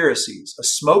conspiracies, a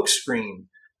smokescreen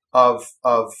of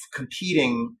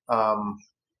competing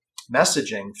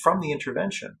messaging from the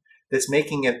intervention that's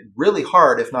making it really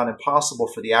hard, if not impossible,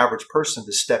 for the average person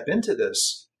to step into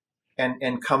this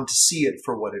and come to see it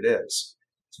for what it is.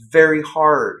 It's very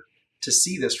hard to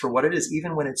see this for what it is,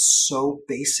 even when it's so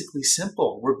basically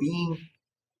simple.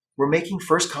 We're making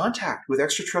first contact with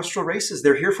extraterrestrial races.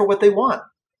 They're here for what they want.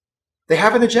 They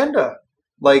have an agenda.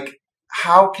 Like,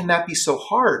 how can that be so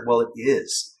hard? Well, it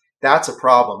is. That's a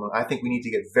problem. I think we need to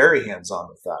get very hands-on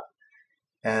with that.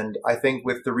 And I think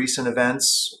with the recent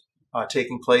events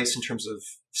taking place in terms of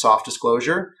soft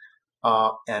disclosure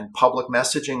and public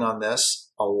messaging on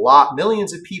this,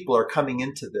 millions of people are coming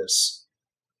into this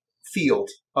field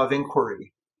of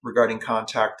inquiry regarding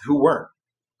contact who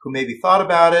maybe thought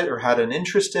about it or had an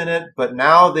interest in it, but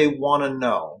now they want to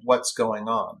know what's going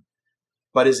on.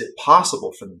 But is it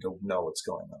possible for them to know what's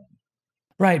going on?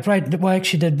 Right. Well,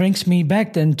 actually, that brings me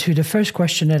back then to the first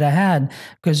question that I had,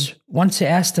 because once they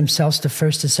asked themselves the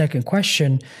first and second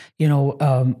question,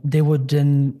 they would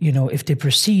then, if they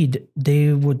proceed,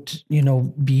 they would,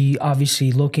 be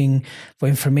obviously looking for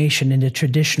information in the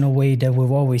traditional way that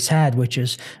we've always had, which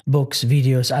is books,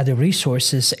 videos, other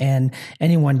resources. And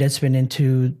anyone that's been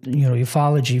into,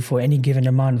 ufology for any given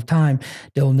amount of time,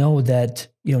 they'll know that,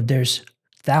 there's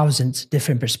thousands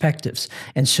different perspectives.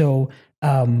 And so,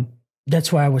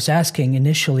 that's why I was asking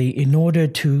initially, in order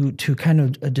to kind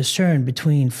of discern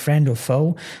between friend or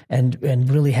foe, and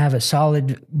really have a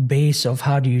solid base of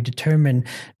how do you determine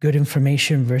good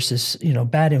information versus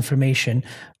bad information.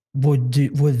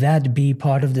 Would that be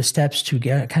part of the steps to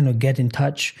get in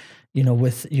touch,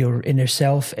 with your inner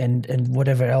self and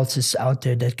whatever else is out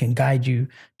there that can guide you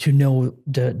to know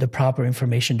the proper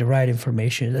information, the right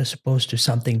information, as opposed to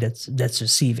something that's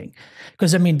deceiving?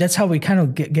 Because I mean, that's how we kind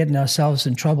of getting ourselves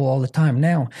in trouble all the time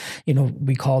now.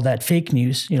 We call that fake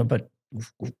news, but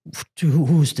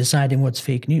who's deciding what's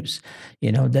fake news?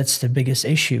 That's the biggest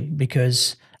issue,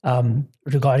 because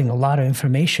regarding a lot of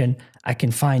information, I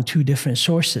can find two different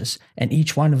sources, and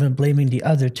each one of them blaming the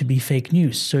other to be fake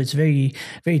news. So it's very,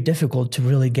 very difficult to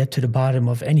really get to the bottom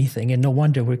of anything. And no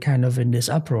wonder we're kind of in this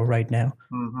uproar right now.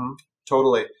 Mm-hmm.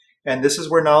 Totally. And this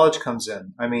is where knowledge comes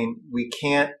in. I mean, we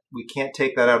can't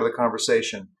take that out of the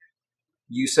conversation.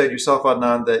 You said yourself,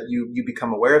 Adnan, that you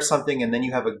become aware of something, and then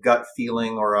you have a gut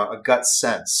feeling or a gut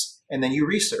sense, and then you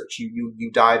research,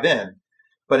 you dive in.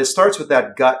 But it starts with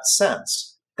that gut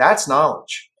sense. That's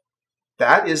knowledge.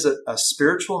 That is a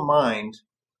spiritual mind,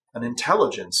 an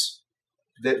intelligence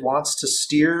that wants to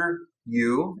steer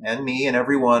you and me and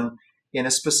everyone in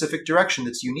a specific direction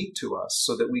that's unique to us,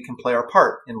 so that we can play our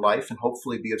part in life and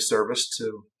hopefully be of service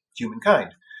to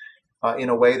humankind in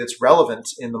a way that's relevant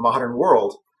in the modern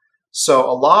world. So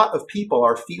a lot of people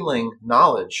are feeling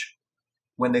knowledge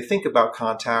when they think about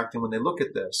contact and when they look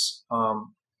at this.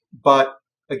 But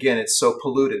again, it's so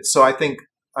polluted. So I think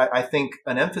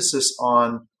an emphasis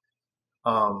on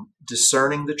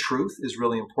discerning the truth is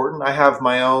really important. I have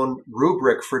my own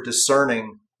rubric for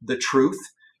discerning the truth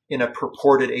in a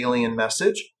purported alien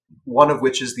message, one of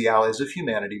which is the Allies of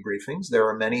Humanity briefings. There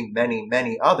are many, many,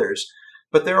 many others,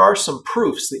 but there are some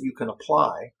proofs that you can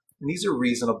apply, and these are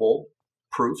reasonable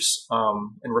proofs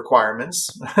and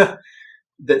requirements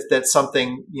that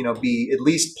something be at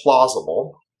least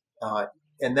plausible,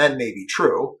 and then maybe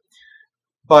true.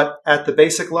 But at the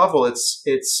basic level,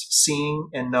 it's seeing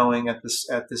and knowing at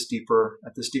this deeper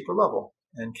level.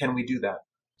 And can we do that?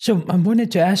 So I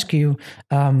wanted to ask you,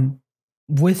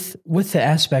 with the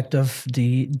aspect of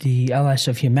the Allies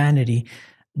of Humanity,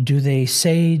 do they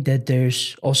say that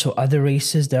there's also other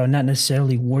races that are not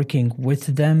necessarily working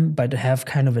with them, but have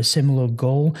kind of a similar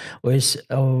goal?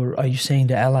 Or are you saying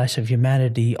the Allies of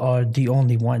Humanity are the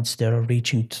only ones that are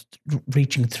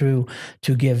reaching through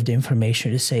to give the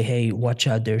information to say, hey, watch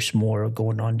out, there's more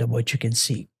going on than what you can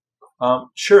see?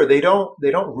 Sure, they don't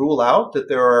rule out that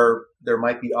there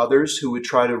might be others who would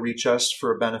try to reach us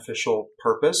for a beneficial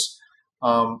purpose.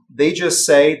 They just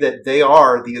say that they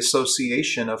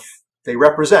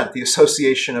represent the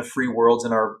association of free worlds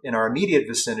in our immediate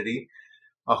vicinity,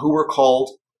 who were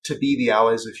called to be the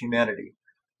Allies of Humanity.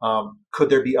 Could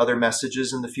there be other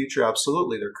messages in the future?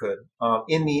 Absolutely, there could.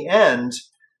 In the end,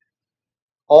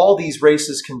 all these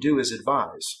races can do is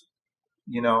advise.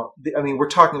 I mean, we're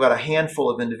talking about a handful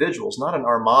of individuals, not an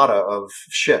armada of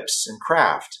ships and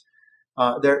craft.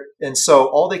 And so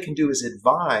all they can do is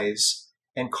advise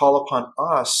and call upon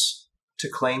us to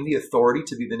claim the authority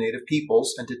to be the native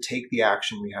peoples and to take the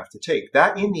action we have to take.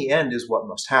 That, in the end, is what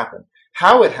must happen.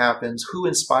 How it happens, who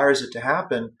inspires it to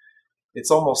happen,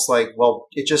 it's almost like, well,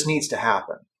 it just needs to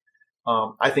happen.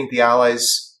 I think the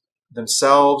Allies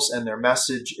themselves and their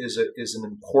message is an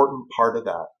important part of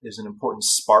that, is an important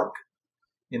spark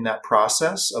in that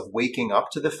process of waking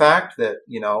up to the fact that,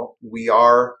 we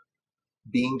are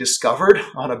being discovered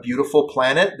on a beautiful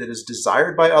planet that is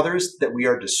desired by others, that we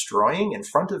are destroying in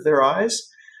front of their eyes,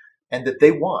 and that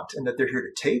they want and that they're here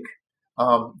to take.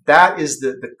 That is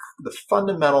the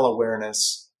fundamental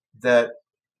awareness that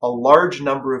a large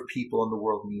number of people in the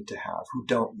world need to have who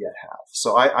don't yet have.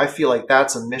 So I feel like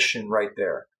that's a mission right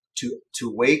there,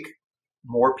 to wake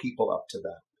more people up to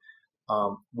that.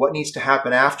 What needs to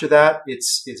happen after that?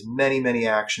 It's many, many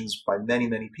actions by many,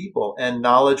 many people, and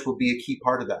knowledge will be a key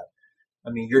part of that. I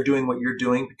mean, you're doing what you're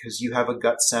doing because you have a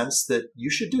gut sense that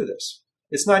you should do this.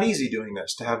 It's not easy doing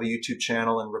this, to have a YouTube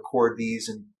channel and record these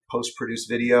and post-produce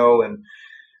video and,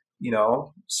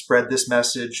 spread this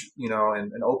message,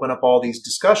 and open up all these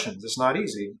discussions. It's not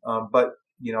easy. But,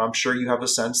 I'm sure you have a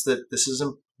sense that this is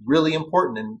really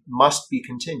important and must be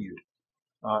continued.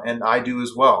 And I do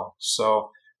as well. So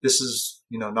this is,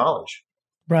 knowledge.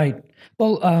 Right.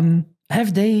 Well,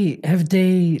 have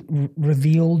they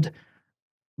revealed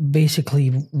basically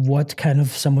what kind of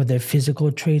some of their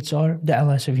physical traits are, the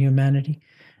Allies of Humanity?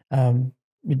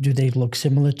 Do they look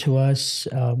similar to us?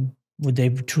 Would they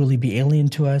truly be alien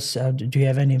to us? Do you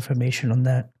have any information on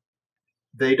that?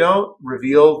 They don't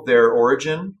reveal their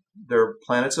origin. their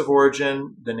planets of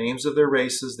origin, the names of their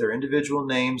races, their individual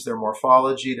names, their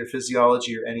morphology, their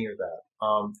physiology, or any of that.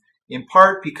 In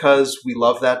part because we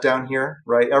love that down here,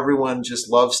 right? Everyone just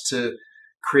loves to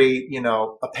create,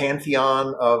 a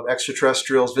pantheon of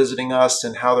extraterrestrials visiting us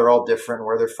and how they're all different,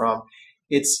 where they're from.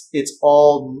 It's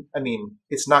all,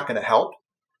 it's not going to help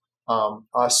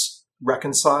us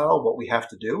reconcile what we have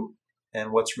to do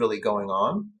and what's really going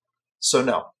on. So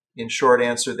no, in short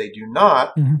answer, they do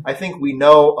not. Mm-hmm. I think we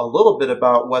know a little bit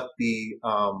about what the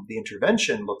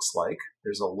intervention looks like.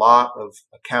 There's a lot of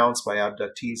accounts by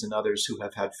abductees and others who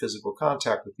have had physical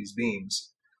contact with these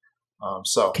beings.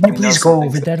 So can you please go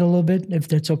over that a little bit, if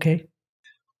that's okay?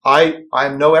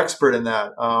 I'm no expert in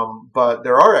that, but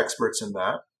there are experts in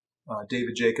that.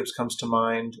 David Jacobs comes to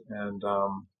mind, and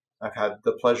I've had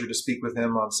the pleasure to speak with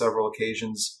him on several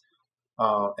occasions.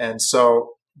 And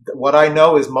so what I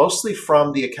know is mostly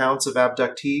from the accounts of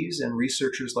abductees and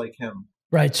researchers like him.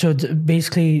 Right. So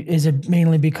basically, is it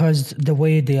mainly because the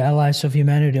way the Allies of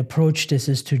Humanity approach this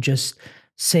is to just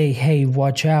say, hey,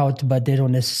 watch out, but they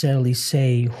don't necessarily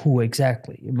say who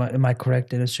exactly? Am I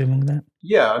correct in assuming that?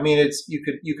 Yeah.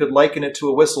 You could liken it to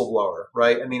a whistleblower,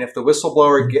 right? If the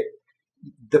whistleblower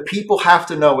the people have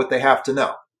to know what they have to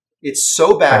know. It's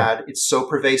so bad. Right. It's so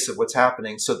pervasive what's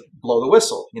happening. So blow the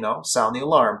whistle, sound the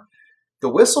alarm. The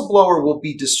whistleblower will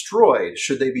be destroyed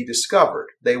should they be discovered.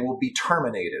 They will be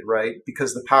terminated, right?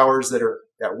 Because the powers that are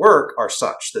at work are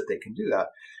such that they can do that.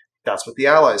 That's what the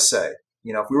Allies say.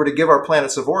 If we were to give our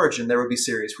planets of origin, there would be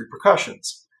serious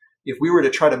repercussions. If we were to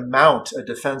try to mount a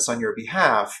defense on your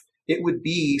behalf, it would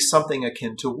be something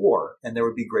akin to war, and there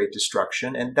would be great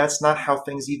destruction. And that's not how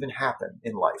things even happen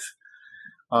in life.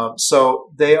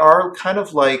 So they are kind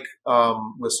of like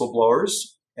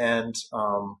whistleblowers, and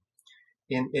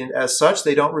as such,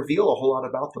 they don't reveal a whole lot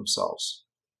about themselves.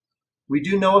 We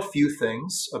do know a few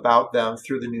things about them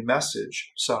through the new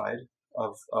message side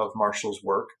of Marshall's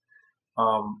work,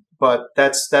 but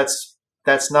that's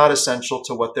not essential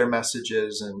to what their message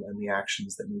is and the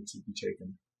actions that need to be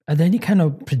taken. Are there any kind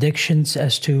of predictions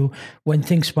as to when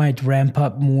things might ramp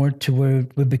up more to where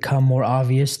it would become more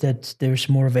obvious that there's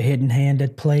more of a hidden hand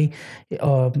at play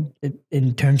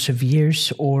in terms of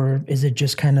years? Or is it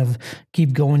just kind of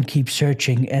keep going, keep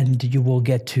searching, and you will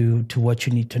get to what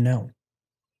you need to know?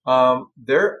 No,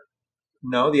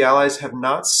 the Allies have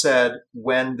not said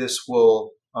when this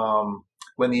will,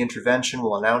 when the intervention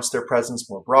will announce their presence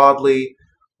more broadly,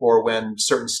 or when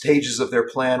certain stages of their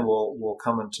plan will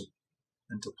come into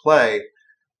play.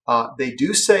 They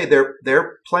do say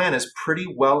their plan is pretty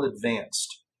well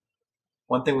advanced.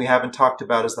 One thing we haven't talked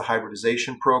about is the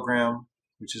hybridization program,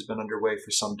 which has been underway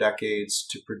for some decades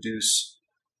to produce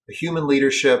a human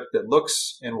leadership that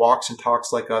looks and walks and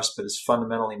talks like us, but is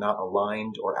fundamentally not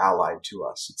aligned or allied to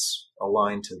us. It's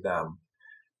aligned to them.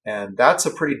 And that's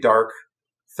a pretty dark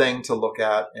thing to look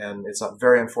at, and it's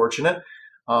very unfortunate,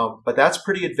 but that's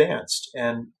pretty advanced.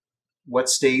 And what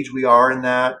stage we are in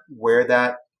that, where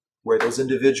those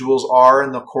individuals are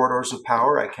in the corridors of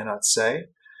power, I cannot say.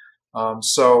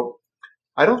 So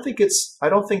I don't think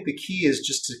the key is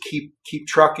just to keep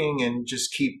trucking and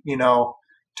just keep,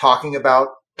 talking about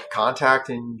contact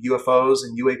and UFOs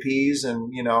and UAPs.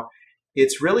 And,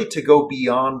 it's really to go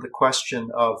beyond the question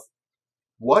of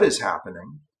what is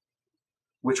happening,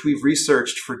 which we've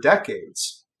researched for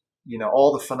decades,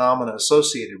 all the phenomena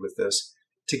associated with this,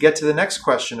 to get to the next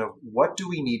question of what do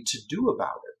we need to do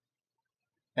about it?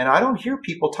 And I don't hear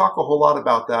people talk a whole lot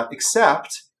about that,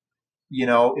 except,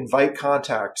 invite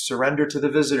contact, surrender to the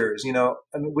visitors,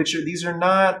 these are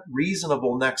not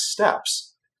reasonable next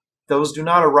steps. Those do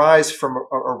not arise from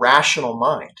a rational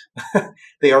mind.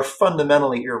 They are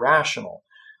fundamentally irrational.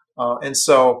 And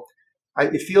so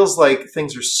it feels like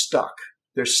things are stuck.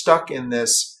 They're stuck in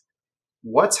this,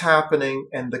 what's happening,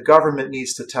 and the government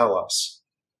needs to tell us.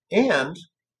 And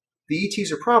the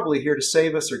ETs are probably here to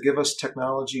save us or give us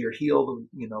technology or heal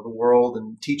the world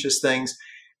and teach us things.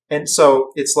 And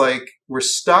so it's like we're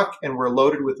stuck and we're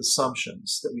loaded with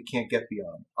assumptions that we can't get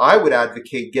beyond. I would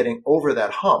advocate getting over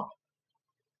that hump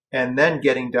and then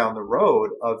getting down the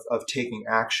road of taking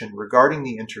action regarding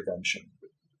the intervention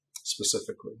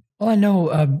specifically. Well, I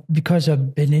know because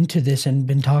I've been into this and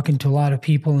been talking to a lot of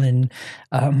people, and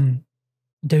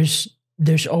there's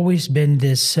always been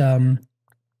this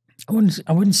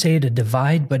I wouldn't say it a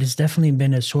divide, but it's definitely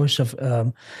been a source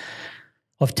of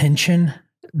tension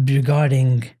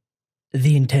regarding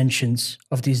the intentions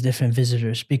of these different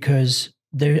visitors, because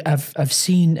I've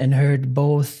seen and heard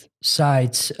both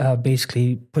sides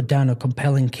basically put down a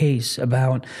compelling case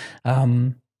about.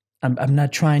 I'm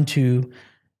not trying to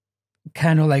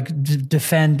kind of like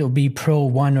defend or be pro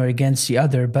one or against the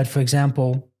other, but for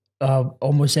example,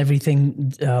 almost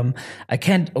everything. I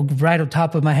can't, right on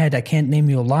top of my head, I can't name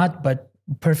you a lot, but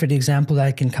perfect example that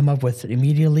I can come up with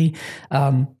immediately.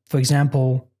 For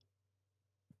example,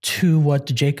 to what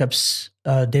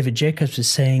David Jacobs is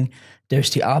saying, there's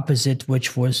the opposite,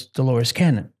 which was Dolores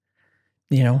Cannon,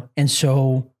 and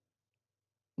so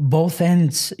both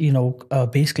ends,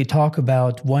 basically talk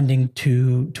about wanting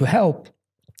to help.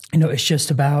 It's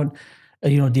just about,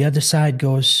 the other side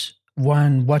goes,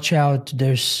 one, watch out,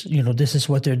 there's, this is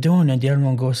what they're doing. And the other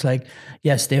one goes like,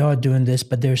 yes, they are doing this,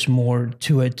 but there's more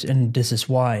to it. And this is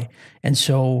why. And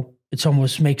so it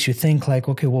almost makes you think like,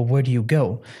 okay, well, where do you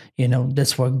go?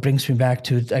 That's what brings me back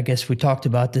to, I guess we talked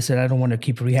about this and I don't want to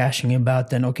keep rehashing about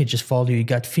then, okay, just follow your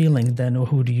gut feeling. Then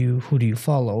who do you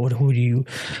follow? Or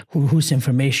whose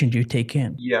information do you take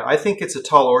in? Yeah, I think it's a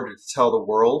tall order to tell the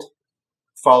world,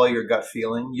 follow your gut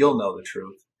feeling. You'll know the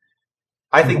truth.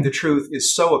 I think the truth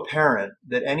is so apparent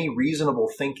that any reasonable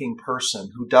thinking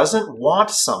person who doesn't want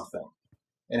something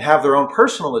and have their own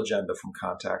personal agenda from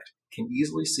contact can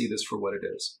easily see this for what it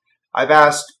is. I've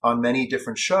asked on many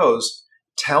different shows,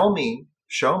 show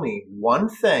me one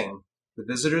thing the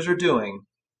visitors are doing,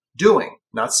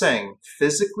 not saying,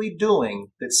 physically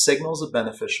doing, that signals a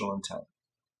beneficial intent.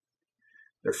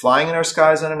 They're flying in our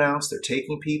skies unannounced. They're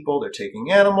taking people. They're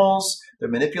taking animals. They're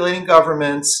manipulating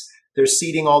governments. They're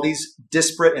seeding all these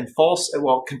disparate and false,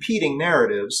 competing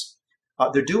narratives.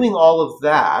 They're doing all of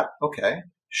that. Okay,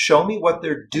 show me what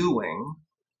they're doing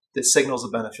that signals a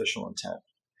beneficial intent.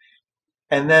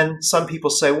 And then some people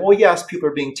say, well, yes, people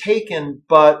are being taken,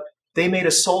 but they made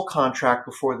a soul contract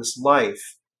before this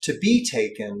life to be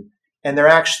taken. And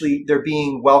they're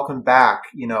being welcomed back,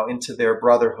 into their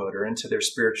brotherhood or into their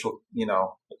spiritual,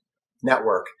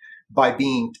 network by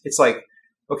being, it's like,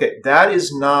 okay, that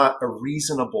is not a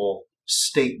reasonable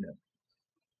statement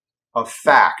of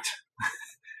fact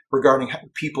regarding how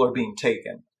people are being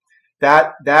taken.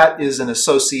 That is an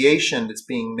association that's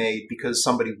being made because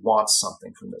somebody wants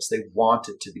something from this. They want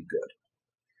it to be good.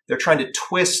 They're trying to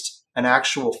twist an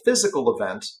actual physical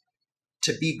event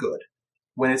to be good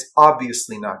when it's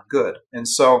obviously not good. And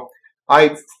so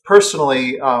I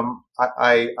personally,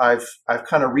 I've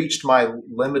kind of reached my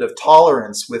limit of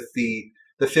tolerance with the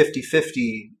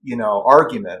 50-50,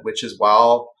 argument, which is,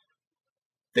 well,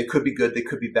 they could be good, they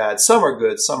could be bad. Some are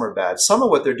good, some are bad. Some of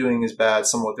what they're doing is bad,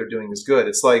 some of what they're doing is good.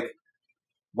 It's like,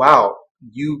 wow,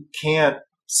 you can't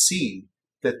see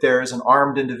that there is an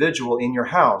armed individual in your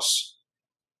house,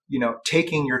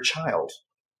 taking your child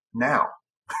now.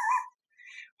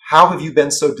 How have you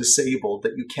been so disabled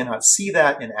that you cannot see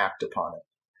that and act upon it?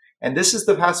 And this is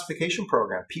the Pacification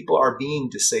Program. People are being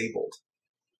disabled.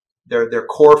 Their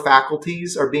core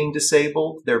faculties are being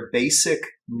disabled. Their basic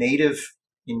native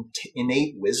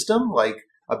innate wisdom, like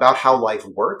about how life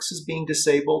works, is being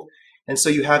disabled. And so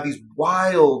you have these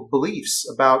wild beliefs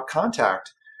about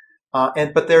contact,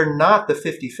 but they're not the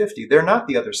 50-50. They're not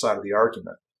the other side of the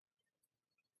argument,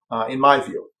 in my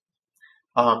view.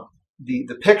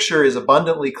 The picture is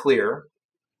abundantly clear.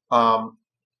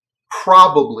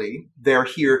 Probably they're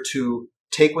here to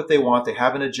take what they want. They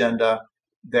have an agenda.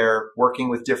 They're working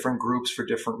with different groups for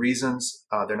different reasons.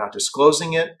 They're not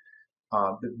disclosing it.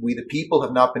 We, the people,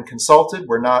 have not been consulted.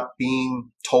 We're not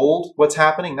being told what's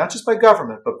happening, not just by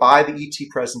government, but by the ET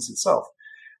presence itself.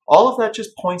 All of that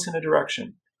just points in a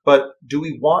direction. But do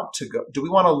we want to go? Do we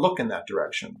want to look in that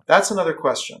direction? That's another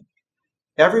question.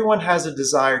 Everyone has a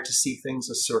desire to see things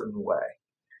a certain way.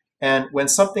 And when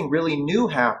something really new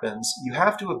happens, you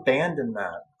have to abandon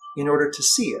that in order to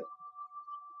see it.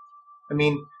 I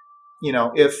mean,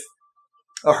 if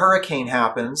a hurricane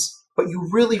happens, but you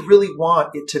really, really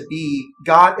want it to be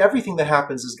God, everything that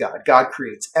happens is God. God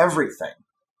creates everything.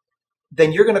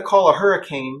 Then you're going to call a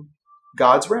hurricane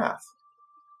God's wrath.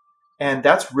 And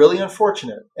that's really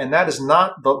unfortunate. And that is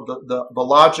not the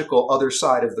logical other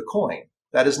side of the coin.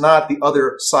 That is not the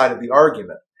other side of the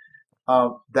argument.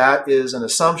 That is an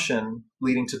assumption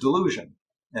leading to delusion.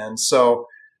 And so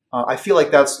I feel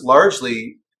like that's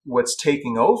largely what's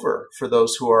taking over for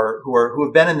those who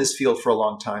have been in this field for a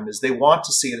long time, is they want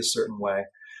to see it a certain way,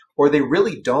 or they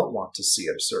really don't want to see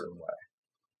it a certain way.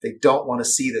 They don't want to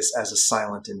see this as a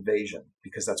silent invasion,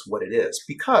 because that's what it is.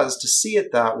 Because to see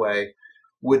it that way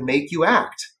would make you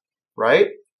act, right?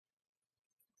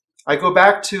 I go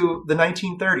back to the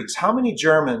 1930s. How many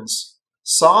Germans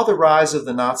saw the rise of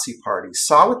the Nazi Party,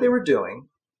 saw what they were doing?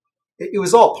 It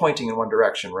was all pointing in one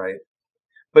direction, right?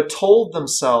 But told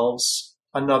themselves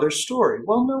another story.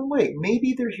 Well, no, wait,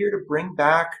 maybe they're here to bring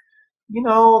back,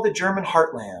 the German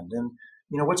heartland and,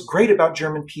 what's great about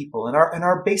German people and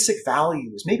our basic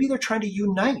values. Maybe they're trying to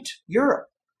unite Europe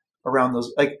around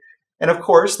those, And of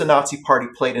course, the Nazi Party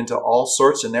played into all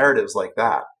sorts of narratives like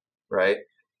that, right?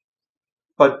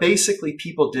 But basically,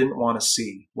 people didn't want to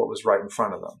see what was right in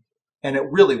front of them. And it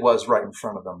really was right in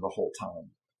front of them the whole time.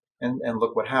 And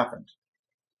look what happened.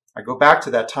 I go back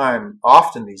to that time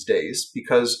often these days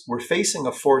because we're facing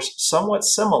a force somewhat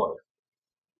similar,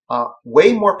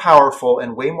 way more powerful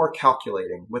and way more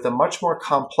calculating, with a much more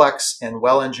complex and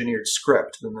well-engineered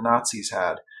script than the Nazis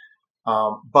had,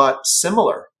 but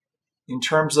similar in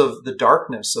terms of the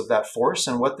darkness of that force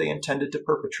and what they intended to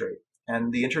perpetrate.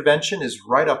 And the intervention is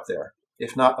right up there,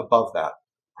 if not above that,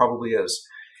 probably is.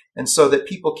 And so that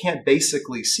people can't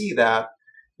basically see that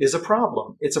is a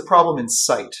problem. It's a problem in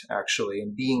sight, actually,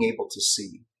 and being able to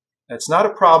see. It's not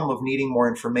a problem of needing more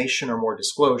information or more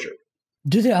disclosure.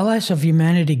 Do the Allies of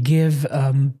Humanity give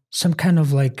some kind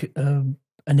of like an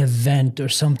event or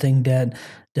something that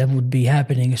would be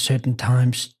happening at certain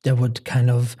times that would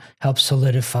kind of help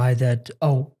solidify that,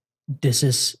 oh, this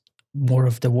is more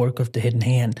of the work of the hidden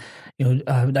hand?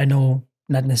 I know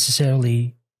not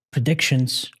necessarily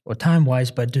predictions or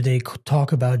time-wise, but do they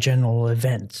talk about general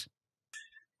events?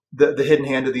 The hidden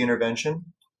hand of the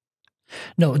intervention?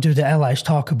 No, do the Allies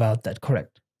talk about that,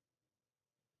 correct?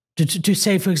 To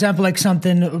say, for example, like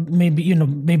something,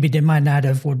 maybe they might not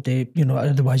have, or they,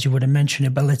 otherwise you would have mentioned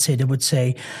it, but let's say they would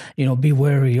say, be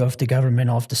wary of the government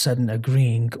all of a sudden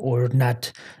agreeing or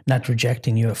not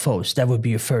rejecting UFOs. That would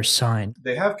be a first sign.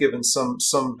 They have given some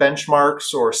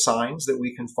benchmarks or signs that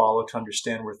we can follow to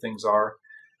understand where things are.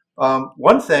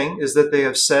 One thing is that they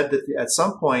have said that at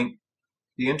some point,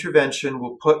 the intervention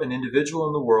will put an individual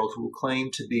in the world who will claim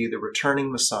to be the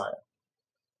returning Messiah.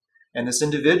 And this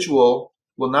individual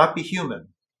will not be human.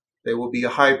 They will be a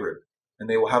hybrid, and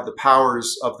they will have the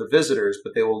powers of the visitors,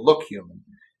 but they will look human.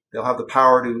 They'll have the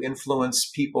power to influence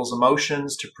people's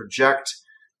emotions, to project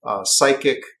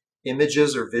psychic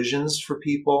images or visions for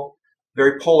people,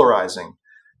 very polarizing.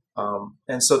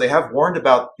 And so they have warned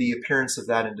about the appearance of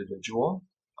that individual,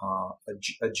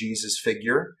 a Jesus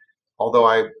figure, although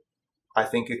I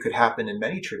think it could happen in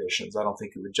many traditions. I don't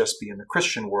think it would just be in the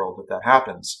Christian world that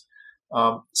happens.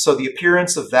 So the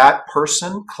appearance of that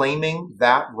person claiming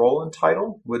that role and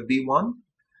title would be one.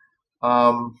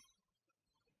 I'm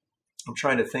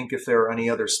trying to think if there are any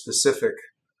other specific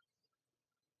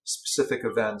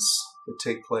events that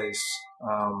take place.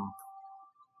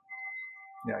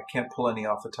 Yeah, I can't pull any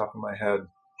off the top of my head.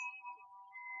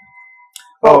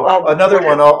 Oh, another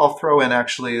one I'll throw in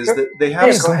actually is that they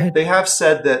have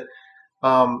said that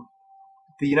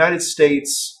the United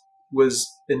States was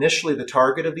initially the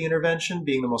target of the intervention,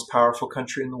 being the most powerful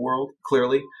country in the world,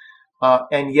 clearly.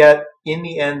 And yet, in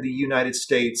the end, the United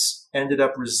States ended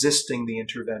up resisting the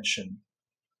intervention.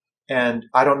 And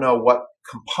I don't know what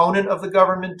component of the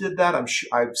government did that.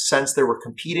 I sense there were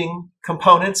competing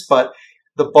components, but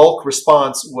the bulk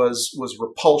response was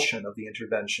repulsion of the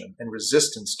intervention and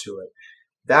resistance to it.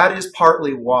 That is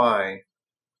partly why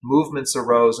movements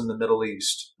arose in the Middle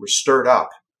East, were stirred up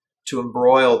to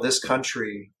embroil this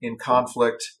country in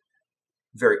conflict,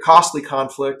 very costly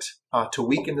conflict, to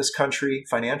weaken this country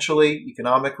financially,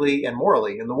 economically, and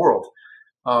morally in the world.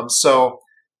 So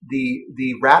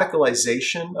the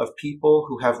radicalization of people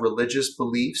who have religious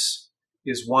beliefs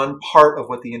is one part of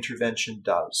what the intervention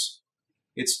does.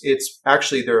 It's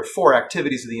actually, there are 4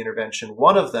 activities of the intervention.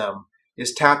 One of them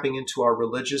is tapping into our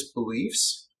religious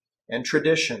beliefs and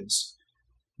traditions,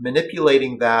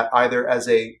 manipulating that either as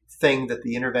a thing that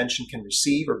the intervention can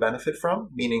receive or benefit from,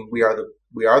 meaning we are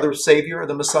the savior or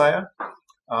the Messiah,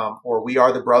 or we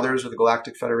are the brothers of the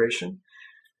Galactic Federation,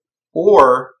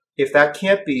 or if it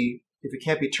can't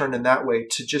be turned in that way,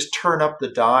 to just turn up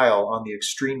the dial on the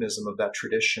extremism of that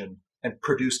tradition and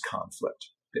produce conflict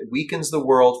that weakens the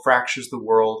world, fractures the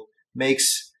world,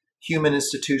 makes human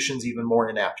institutions even more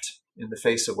inept in the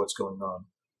face of what's going on.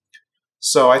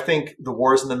 So I think the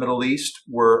wars in the Middle East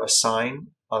were a sign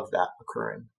of that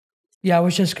occurring. Yeah, I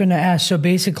was just going to ask. So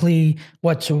basically,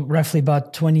 so roughly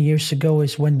about 20 years ago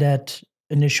is when that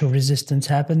initial resistance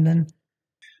happened then?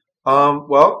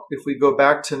 Well, if we go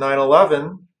back to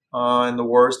 9/11 and the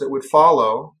wars that would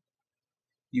follow,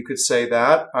 you could say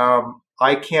that.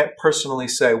 I can't personally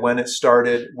say when it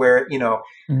started, where,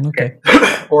 okay.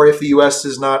 or if the U.S.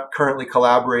 is not currently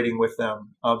collaborating with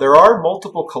them. There are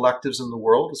multiple collectives in the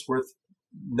world. It's worth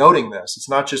noting this. It's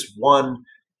not just one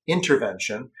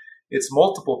intervention. It's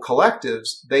multiple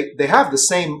collectives. They have the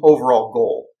same overall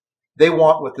goal. They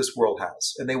want what this world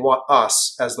has, and they want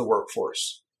us as the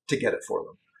workforce to get it for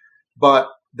them. But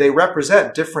they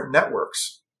represent different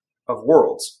networks of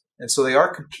worlds. And so they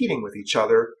are competing with each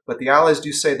other, but the Allies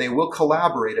do say they will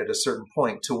collaborate at a certain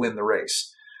point to win the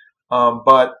race.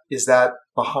 But is that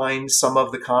behind some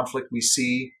of the conflict we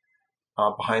see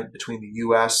between the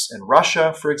U.S. and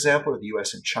Russia, for example, or the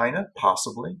U.S. and China?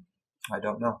 Possibly. I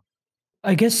don't know.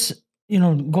 I guess,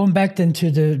 going back then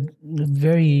to the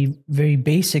very, very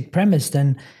basic premise,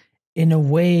 then, in a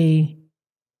way,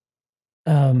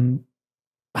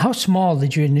 how small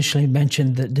did you initially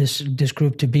mention that this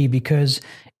group to be? Because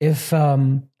if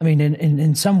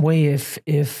in some way, if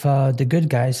the good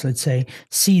guys, let's say,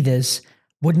 see this,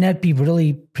 wouldn't that be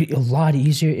really a lot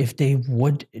easier if they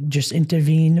would just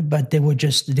intervene? But they would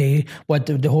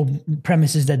the whole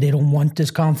premise is that they don't want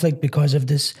this conflict because of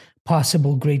this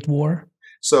possible Great War.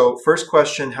 So, first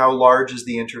question: how large is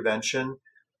the intervention?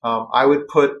 I would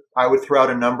throw out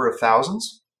a number of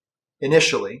thousands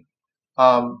initially.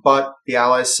 But the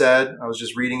Allies said, I was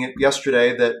just reading it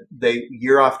yesterday, that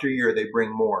year after year, they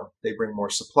bring more. They bring more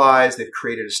supplies. They've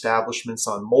created establishments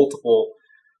on multiple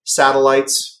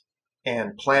satellites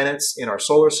and planets in our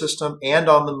solar system and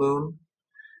on the moon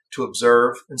to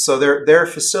observe. And so their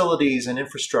facilities and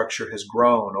infrastructure has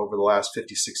grown over the last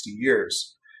 50, 60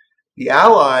 years. The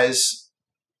Allies,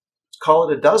 call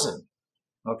it a dozen,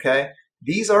 okay?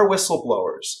 These are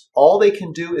whistleblowers. All they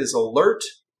can do is alert,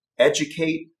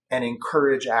 educate, and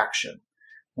encourage action.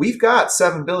 We've got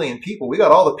 7 billion people. We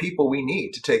got all the people we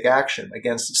need to take action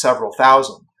against several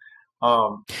thousand.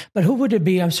 But who would it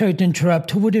be? I'm sorry to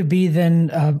interrupt. Who would it be then?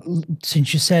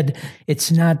 Since you said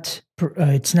it's not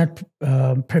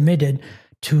permitted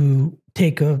to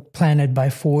take a planet by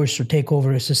force or take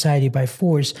over a society by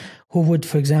force, who would,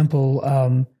 for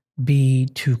example, be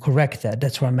to correct that?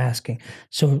 That's what I'm asking.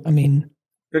 So, I mean,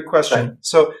 good question.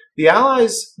 So the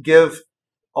Allies give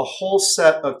a whole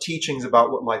set of teachings about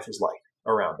what life is like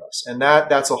around us. And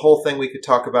that's a whole thing we could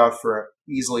talk about for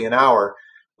easily an hour.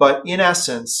 But in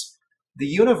essence, the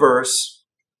universe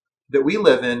that we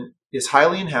live in is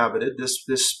highly inhabited,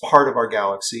 this part of our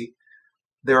galaxy.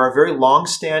 There are very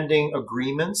long-standing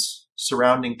agreements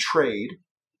surrounding trade.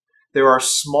 There are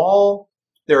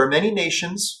many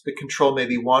nations that control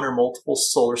maybe one or multiple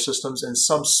solar systems and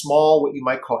some small, what you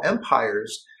might call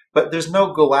empires, but there's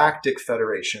no galactic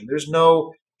federation. There's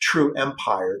no true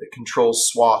empire that controls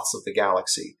swaths of the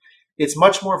galaxy. It's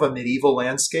much more of a medieval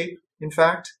landscape, in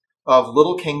fact, of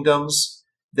little kingdoms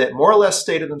that more or less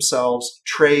stay to themselves,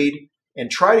 trade,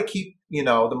 and try to keep,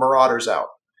 the marauders out.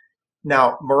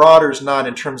 Now, marauders not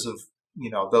in terms of,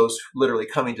 those literally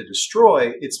coming to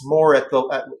destroy. It's more at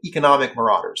economic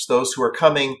marauders, those who are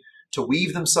coming to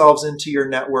weave themselves into your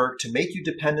network, to make you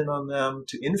dependent on them,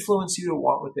 to influence you to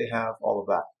want what they have, all of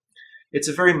that. It's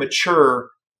a very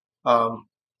mature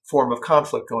form of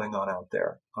conflict going on out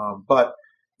there. But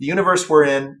the universe we're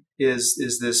in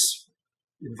is this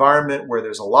environment where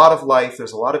there's a lot of life,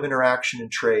 there's a lot of interaction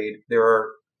and trade.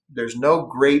 There's no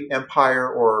great empire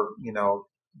or,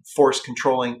 force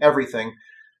controlling everything.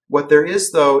 What there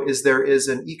is, though, is there is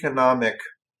an economic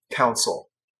council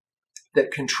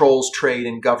that controls trade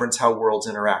and governs how worlds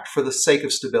interact for the sake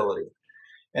of stability.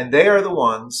 And they are the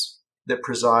ones that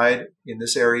preside in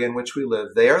this area in which we live.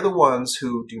 They are the ones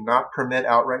who do not permit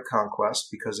outright conquest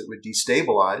because it would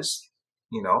destabilize,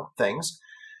 things.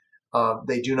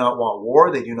 They do not want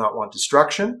war. They do not want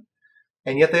destruction.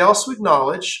 And yet they also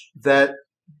acknowledge that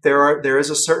there is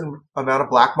a certain amount of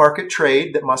black market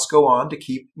trade that must go on to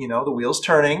keep, the wheels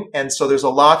turning. And so there's a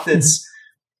lot that's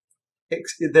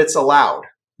allowed.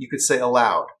 You could say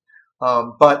allowed.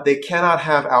 But they cannot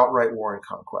have outright war and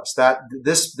conquest.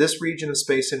 This region of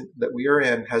space that we are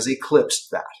in has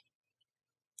eclipsed that.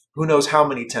 Who knows how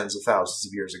many tens of thousands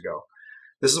of years ago?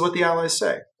 This is what the Allies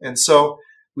say. And so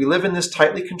we live in this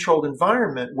tightly controlled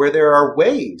environment where there are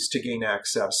ways to gain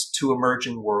access to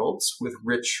emerging worlds with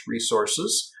rich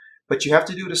resources, but you have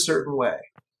to do it a certain way.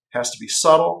 It has to be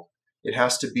subtle. It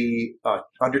has to be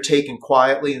undertaken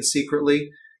quietly and secretly.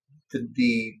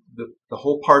 The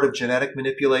whole part of genetic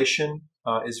manipulation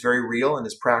is very real and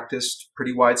is practiced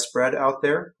pretty widespread out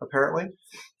there, apparently,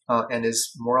 and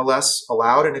is more or less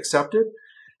allowed and accepted.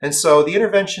 And so the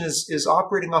intervention is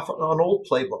operating off an old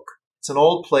playbook. It's an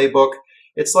old playbook.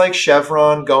 It's like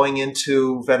Chevron going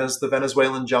into the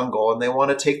Venezuelan jungle, and they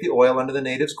want to take the oil under the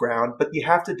natives' ground, but you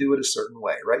have to do it a certain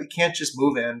way, right? You can't just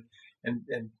move in and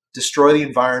destroy the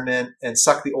environment and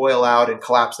suck the oil out and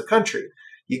collapse the country.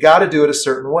 You got to do it a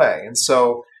certain way. And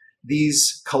so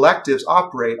these collectives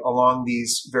operate along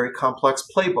these very complex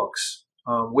playbooks,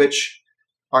 which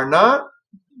are not,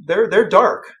 they're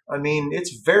dark. I mean,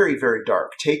 it's very, very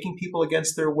dark. Taking people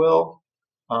against their will,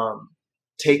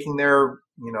 taking their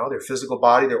physical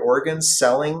body, their organs,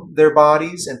 selling their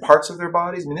bodies and parts of their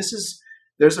bodies. I mean,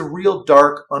 there's a real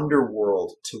dark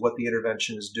underworld to what the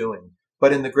intervention is doing.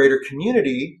 But in the greater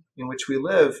community in which we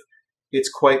live, It's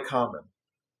quite common.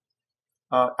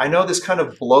 I know this kind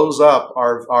of blows up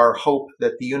our hope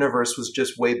that the universe was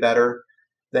just way better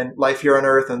than life here on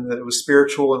Earth, and that it was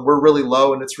spiritual, and we're really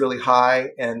low and it's really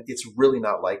high, and it's really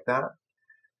not like that.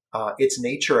 It's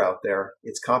nature out there.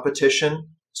 It's competition,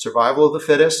 survival of the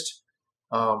fittest.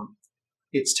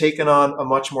 It's taken on a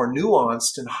much more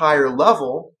nuanced and higher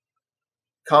level.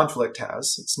 Conflict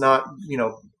has. It's not,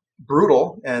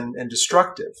 brutal and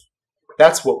destructive.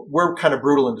 That's what we're kind of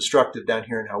brutal and destructive down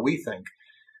here in how we think.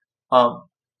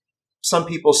 Some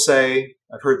people say,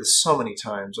 I've heard this so many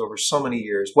times over so many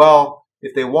years, well,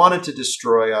 if they wanted to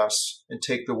destroy us and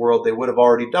take the world, they would have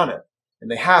already done it. And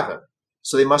they haven't.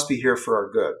 So they must be here for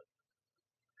our good.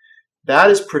 That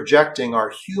is projecting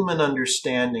our human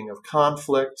understanding of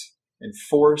conflict and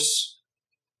force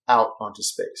out onto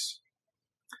space.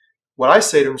 What I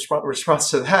say in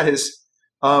response to that is,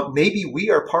 maybe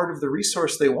we are part of the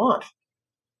resource they want.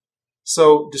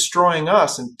 So destroying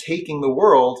us and taking the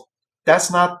world,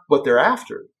 that's not what they're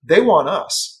after. They want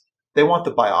us. They want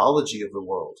the biology of the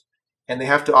world. And they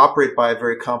have to operate by a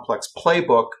very complex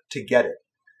playbook to get it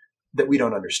that we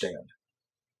don't understand.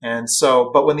 And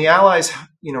so, but when the Allies,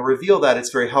 reveal that,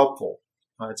 it's very helpful.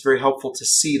 It's very helpful to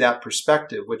see that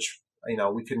perspective, which,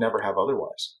 we could never have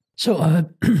otherwise. So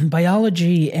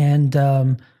biology and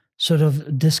sort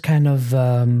of this kind of,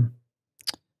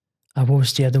 what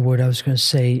was the other word I was going to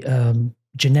say?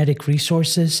 Genetic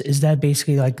resources. Is that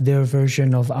basically like their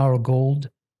version of our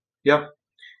gold? Yep.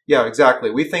 Yeah,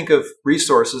 exactly. We think of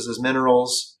resources as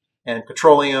minerals and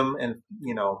petroleum, and,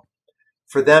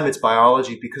 for them it's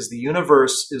biology, because the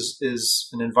universe is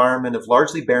an environment of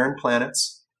largely barren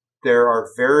planets. There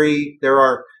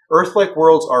are Earth-like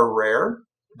worlds are rare.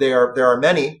 There are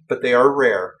many, but they are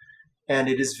rare. And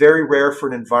it is very rare for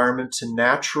an environment to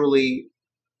naturally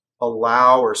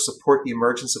allow or support the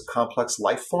emergence of complex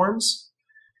life forms.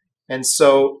 And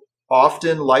so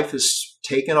often life is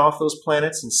taken off those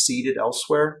planets and seeded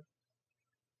elsewhere.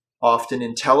 Often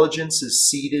intelligence is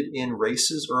seeded in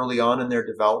races early on in their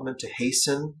development to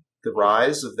hasten the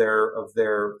rise of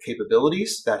their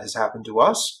capabilities. That has happened to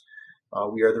us.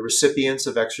 We are the recipients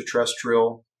of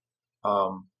extraterrestrial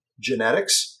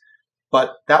genetics,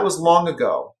 but that was long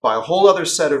ago by a whole other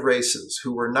set of races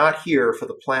who were not here for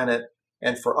the planet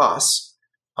and for us.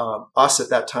 Us at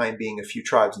that time being a few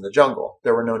tribes in the jungle.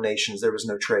 There were no nations. There was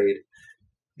no trade.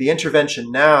 The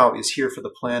intervention now is here for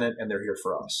the planet, and they're here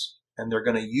for us. And they're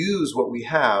going to use what we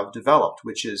have developed,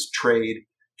 which is trade,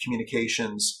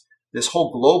 communications, this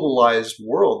whole globalized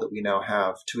world that we now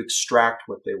have, to extract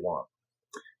what they want.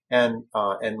 And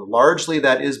largely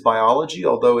that is biology,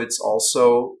 although it's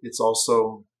also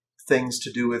things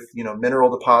to do with,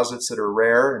 mineral deposits that are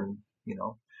rare and,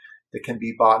 that can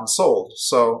be bought and sold.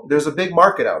 So there's a big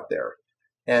market out there,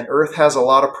 and Earth has a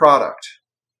lot of product.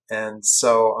 And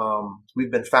so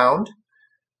we've been found.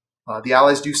 The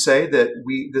Allies do say that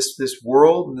this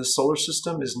world and this solar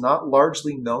system is not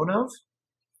largely known of,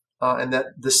 and that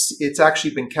it's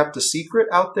actually been kept a secret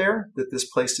out there that this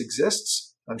place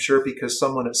exists. I'm sure because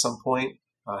someone at some point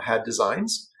had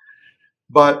designs.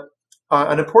 But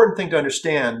an important thing to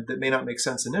understand that may not make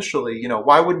sense initially,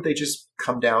 why wouldn't they just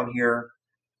come down here,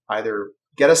 either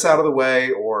get us out of the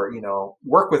way or,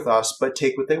 work with us, but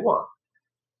take what they want?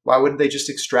 Why wouldn't they just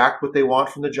extract what they want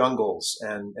from the jungles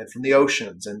and from the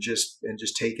oceans and just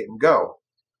take it and go?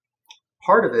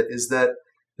 Part of it is that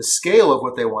the scale of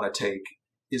what they want to take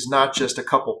is not just a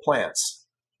couple plants,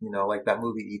 like that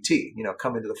movie E.T.,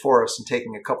 coming to the forest and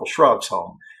taking a couple shrubs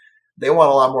home. They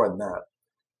want a lot more than that.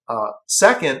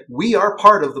 Second, we are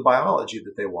part of the biology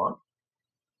that they want,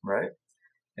 right?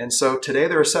 And so today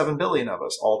there are 7 billion of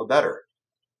us, all the better.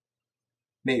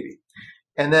 Maybe.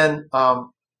 And then,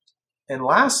 and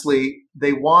lastly,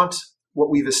 they want what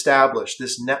we've established,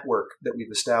 this network that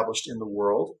we've established in the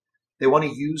world. They want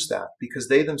to use that because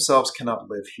they themselves cannot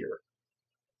live here.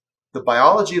 The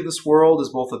biology of this world is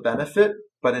both a benefit,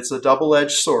 but it's a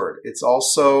double-edged sword. It's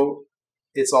also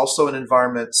an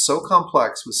environment so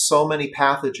complex with so many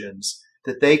pathogens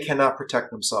that they cannot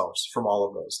protect themselves from all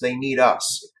of those. They need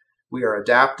us. We are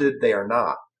adapted. They are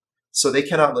not. So they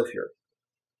cannot live here.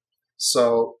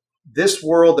 So this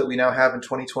world that we now have in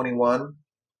 2021,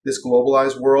 this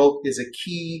globalized world, is a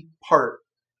key part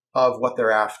of what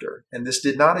they're after. And this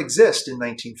did not exist in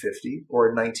 1950 or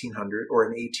in 1900 or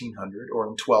in 1800 or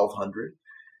in 1200.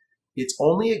 It's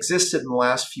only existed in the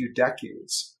last few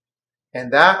decades.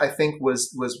 And that, I think,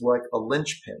 was like a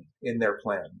linchpin in their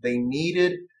plan. They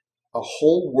needed a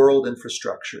whole world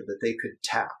infrastructure that they could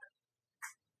tap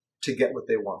to get what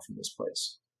they want from this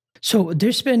place. So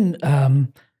there's been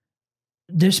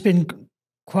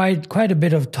quite a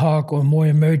bit of talk or more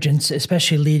emergence,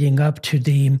 especially leading up to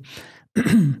the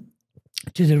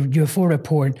to the UFO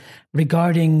report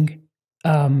regarding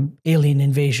alien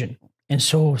invasion. And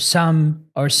so some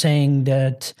are saying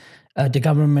that the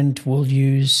government will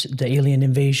use the alien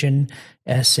invasion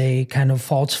as a kind of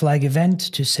false flag event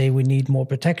to say we need more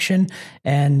protection,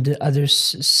 and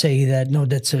others say that no,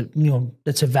 that's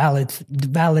a valid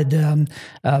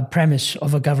premise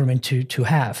of a government to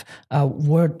have.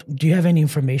 What do you have any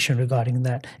information regarding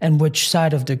that, and which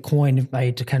side of the coin, if I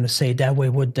had to kind of say that way,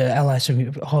 would the allies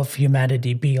of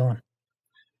humanity be on?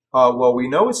 Well, we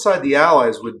know which side the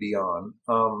Allies would be on.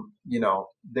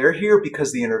 They're here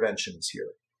because the intervention is here.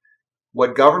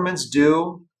 What governments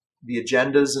do, the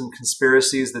agendas and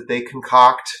conspiracies that they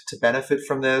concoct to benefit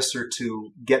from this, or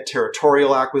to get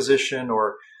territorial acquisition,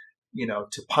 or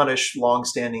to punish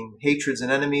longstanding hatreds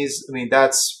and enemies. I mean,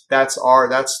 that's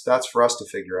for us to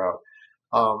figure out.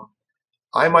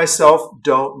 I myself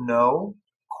don't know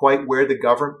quite where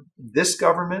this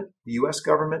government, the U.S.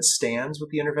 government, stands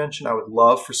with the intervention. I would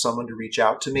love for someone to reach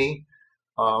out to me.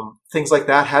 Things like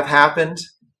that have happened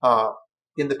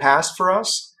in the past for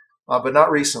us, but not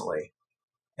recently.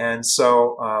 And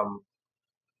so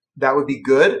that would be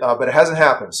good, but it hasn't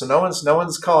happened. So no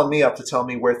one's calling me up to tell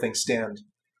me where things stand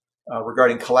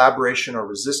regarding collaboration or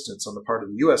resistance on the part of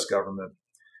the U.S. government.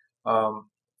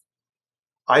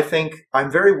 I think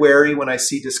I'm very wary when I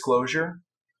see disclosure.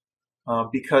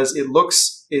 Because it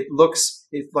looks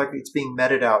like it's being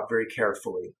meted out very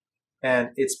carefully, and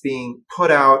it's being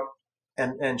put out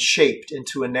and shaped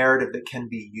into a narrative that can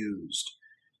be used.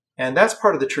 And that's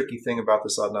part of the tricky thing about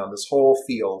this, Adnan, this whole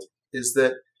field, is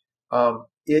that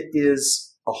it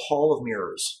is a hall of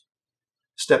mirrors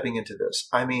stepping into this.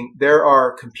 I mean, there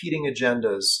are competing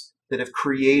agendas that have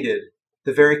created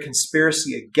the very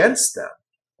conspiracy against them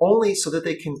only so that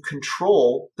they can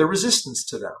control the resistance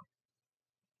to them.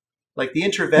 Like, the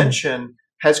intervention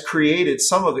has created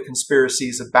some of the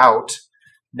conspiracies about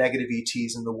negative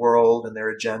ETs in the world and their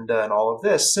agenda and all of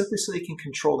this, simply so they can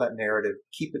control that narrative,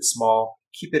 keep it small,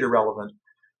 keep it irrelevant,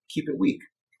 keep it weak.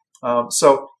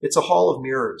 So it's a hall of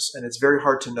mirrors, and it's very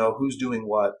hard to know who's doing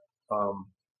what.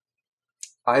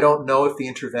 I don't know if the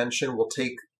intervention will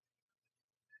take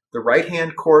the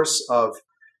right-hand course of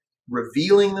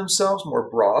revealing themselves more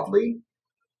broadly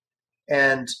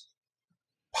and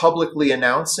publicly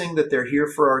announcing that they're here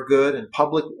for our good, and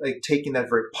taking that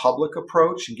very public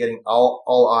approach and getting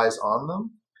all eyes on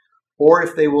them, or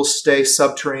if they will stay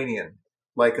subterranean,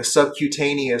 like a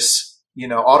subcutaneous,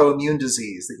 autoimmune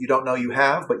disease that you don't know you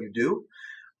have, but you do,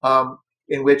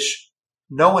 in which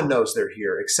no one knows they're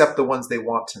here except the ones they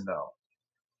want to know.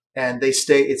 And they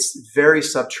stay, it's very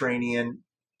subterranean.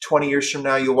 20 years from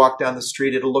now, you'll walk down the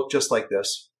street, it'll look just like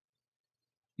this,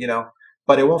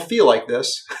 but it won't feel like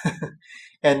this.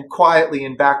 And quietly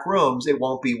in back rooms, it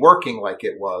won't be working like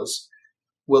it was.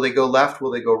 Will they go left? Will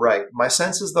they go right? My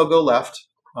sense is they'll go left,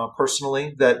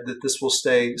 personally, that this will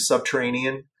stay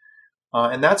subterranean.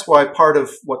 And that's why part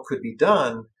of what could be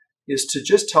done is to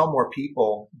just tell more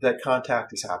people that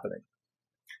contact is happening.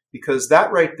 Because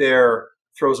that right there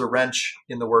throws a wrench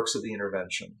in the works of the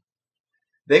intervention.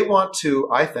 They want to,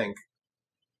 I think,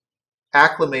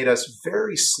 acclimate us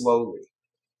very slowly.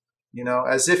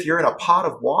 As if you're in a pot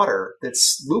of water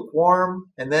that's lukewarm,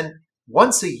 and then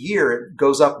once a year it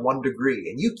goes up 1 degree,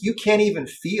 and you can't even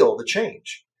feel the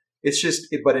change.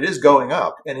 But it is going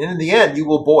up, and in the end you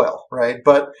will boil, right?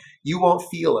 But you won't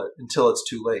feel it until it's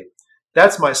too late.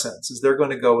 That's my sense, is they're going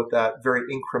to go with that very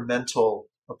incremental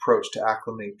approach to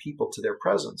acclimate people to their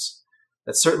presence.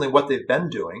 That's certainly what they've been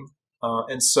doing.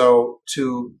 And so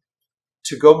to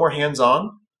go more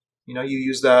hands-on, you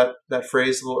used that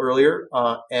phrase a little earlier,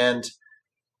 and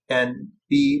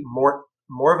be more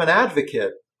of an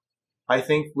advocate, I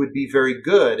think would be very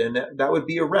good, and that would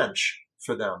be a wrench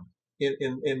for them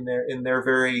in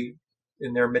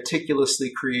their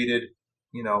meticulously created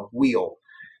wheel.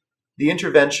 The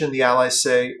intervention, the Allies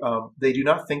say, they do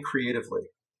not think creatively.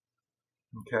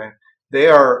 Okay, they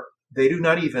do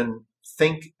not even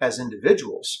think as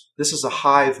individuals. This is a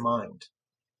hive mind.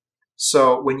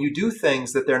 So when you do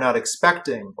things that they're not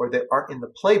expecting or that aren't in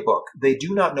the playbook, they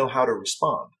do not know how to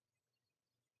respond.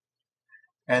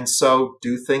 And so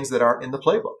do things that aren't in the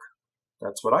playbook.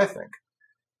 That's what I think.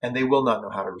 And they will not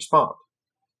know how to respond.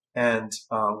 And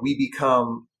we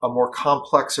become a more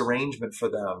complex arrangement for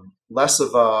them, less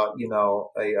of a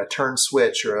turn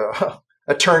switch or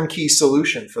a turnkey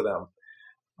solution for them.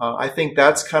 I think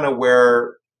that's kind of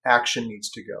where action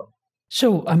needs to go.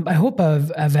 So I hope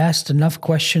I've asked enough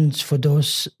questions for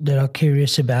those that are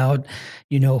curious about,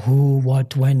 who,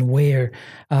 what, when, where.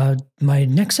 My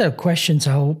next set of questions,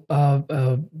 I hope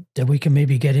that we can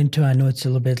maybe get into. I know it's a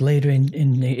little bit later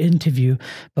in the interview,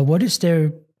 but what is their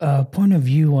point of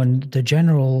view on the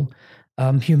general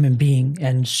human being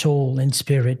and soul and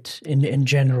spirit in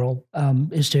general?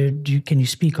 Is there? Can you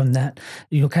speak on that?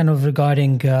 Kind of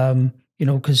regarding,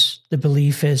 because the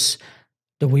belief is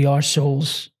that we are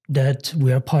souls, that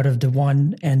we are part of the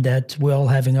one, and that we're all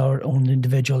having our own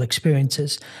individual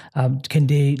experiences. Have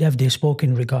they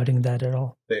spoken regarding that at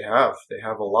all? They have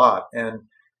a lot. And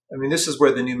I mean, this is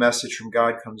where the new message from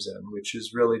God comes in, which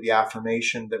is really the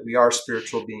affirmation that we are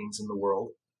spiritual beings in the world.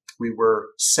 We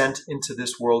were sent into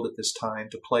this world at this time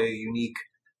to play a unique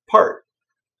part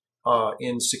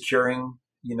in securing,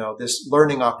 this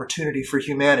learning opportunity for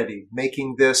humanity,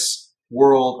 making this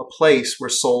world a place where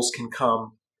souls can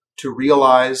come to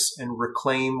realize and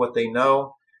reclaim what they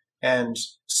know and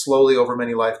slowly over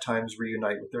many lifetimes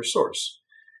reunite with their source.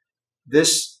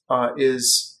 This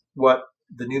is what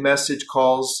the new message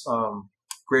calls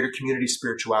greater community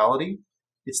spirituality.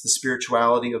 It's the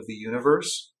spirituality of the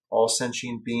universe. All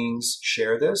sentient beings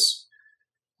share this.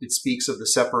 It speaks of the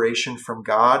separation from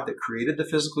God that created the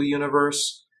physical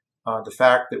universe, the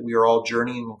fact that we are all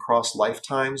journeying across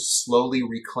lifetimes, slowly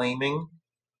reclaiming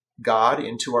God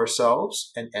into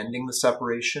ourselves and ending the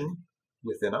separation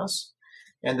within us,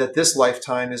 and that this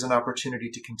lifetime is an opportunity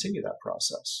to continue that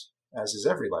process, as is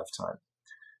every lifetime.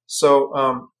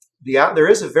 So there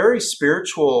is a very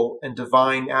spiritual and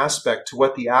divine aspect to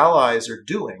what the allies are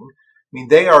doing. I mean,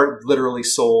 they are literally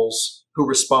souls who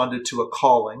responded to a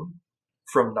calling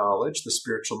from knowledge, the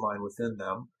spiritual mind within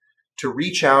them, to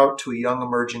reach out to a young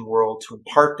emerging world, to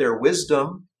impart their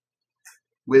wisdom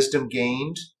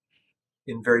gained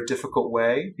in a very difficult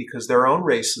way because their own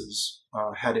races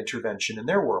had intervention in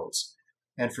their worlds.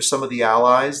 And for some of the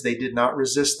allies, they did not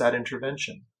resist that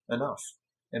intervention enough,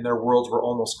 and their worlds were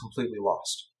almost completely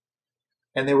lost.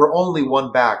 And they were only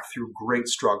won back through great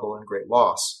struggle and great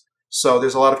loss. So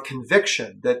there's a lot of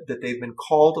conviction that they've been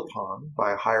called upon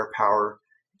by a higher power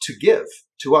to give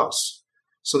to us.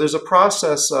 So there's a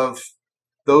process of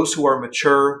those who are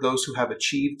mature, those who have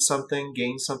achieved something,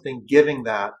 gained something, giving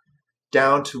that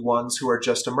down to ones who are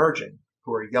just emerging,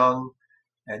 who are young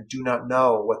and do not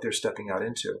know what they're stepping out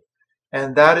into.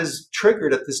 And that is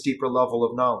triggered at this deeper level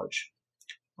of knowledge.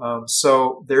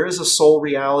 So there is a soul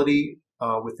reality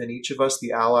within each of us.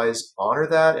 The allies honor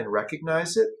that and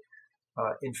recognize it.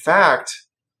 In fact,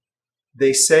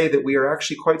 they say that we are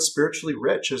actually quite spiritually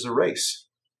rich as a race.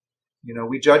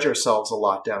 We judge ourselves a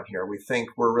lot down here. We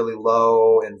think we're really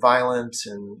low and violent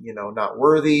and, not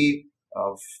worthy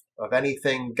of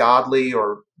anything godly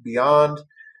or beyond,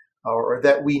 or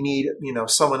that we need,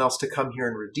 someone else to come here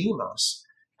and redeem us.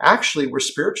 Actually, we're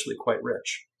spiritually quite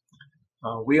rich.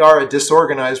 We are a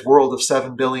disorganized world of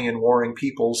 7 billion warring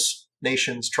peoples,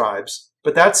 nations, tribes,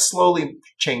 but that's slowly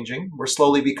changing. We're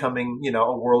slowly becoming,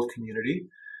 a world community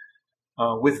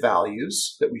with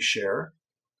values that we share.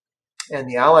 And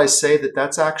the allies say that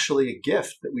that's actually a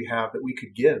gift that we have that we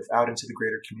could give out into the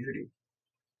greater community.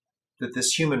 That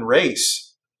this human race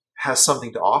has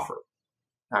something to offer,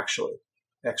 actually,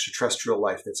 extraterrestrial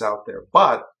life that's out there.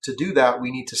 But to do that,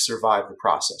 we need to survive the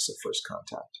process of first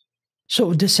contact.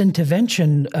 So this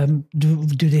intervention, do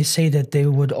they say that they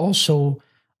would also,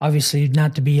 obviously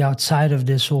not to be outside of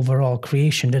this overall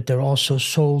creation, that they're also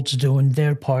souls doing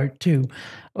their part too?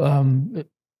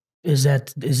 Is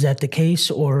that the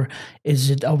case, or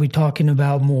are we talking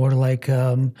about more like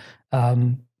a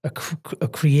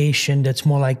creation that's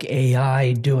more like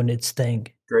AI doing its thing?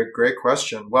 Great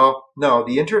question. Well, no,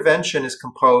 the intervention is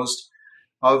composed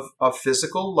of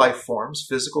physical life forms,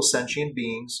 physical sentient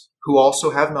beings who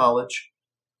also have knowledge,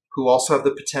 who also have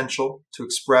the potential to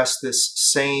express this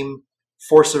same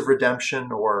force of redemption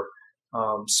or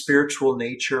spiritual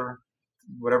nature,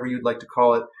 whatever you'd like to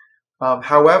call it.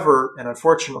 However, and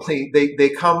unfortunately,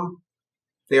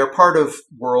 they are part of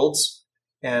worlds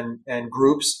and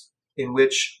groups in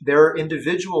which their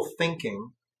individual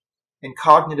thinking and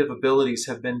cognitive abilities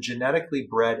have been genetically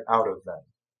bred out of them.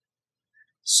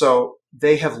 So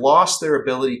they have lost their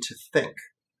ability to think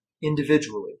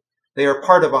individually. They are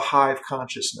part of a hive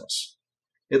consciousness.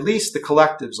 At least the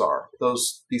collectives are,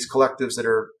 these collectives that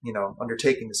are,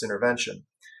 undertaking this intervention.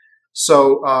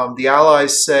 So the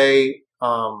allies say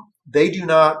they do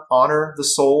not honor the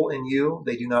soul in you.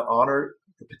 They do not honor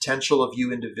the potential of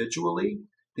you individually.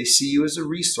 They see you as a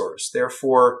resource.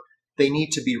 Therefore, they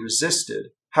need to be resisted.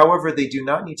 However, they do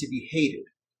not need to be hated.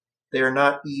 They are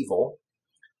not evil.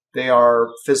 They are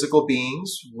physical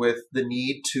beings with the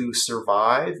need to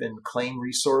survive and claim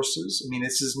resources. I mean,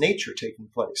 this is nature taking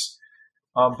place.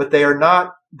 But they are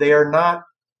not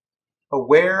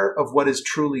aware of what is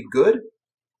truly good.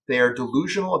 They are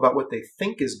delusional about what they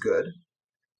think is good,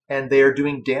 and they are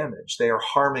doing damage. They are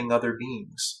harming other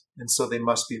beings, and so they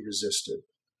must be resisted.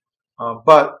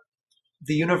 But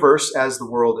the universe, as the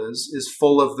world is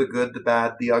full of the good, the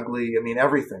bad, the ugly. I mean,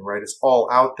 everything, right? It's all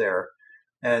out there.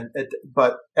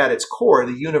 But at its core,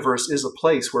 the universe is a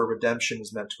place where redemption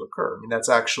is meant to occur. I mean, that's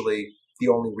actually the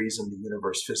only reason the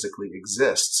universe physically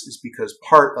exists, is because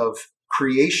part of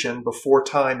creation before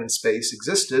time and space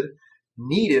existed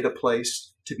needed a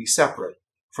place to be separate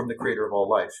from the creator of all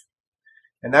life.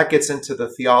 And that gets into the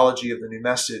theology of the new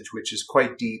message, which is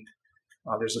quite deep.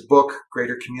 There's a book,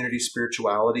 Greater Community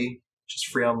Spirituality, which is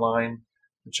free online,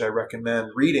 which I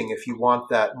recommend reading if you want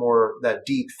that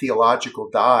deep theological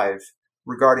dive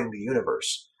regarding the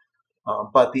universe.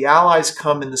 But the allies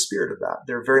come in the spirit of that.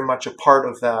 They're very much a part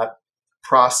of that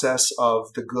process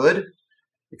of the good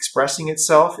expressing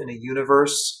itself in a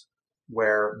universe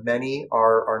where many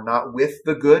are not with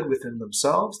the good within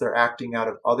themselves. They're acting out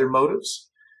of other motives.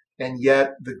 And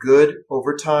yet the good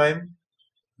over time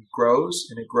grows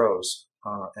and it grows.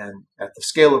 And at the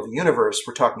scale of the universe,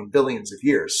 we're talking billions of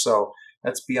years. So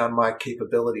that's beyond my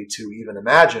capability to even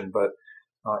imagine, but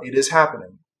it is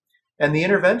happening. And the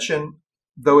intervention,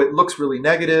 though it looks really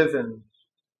negative, and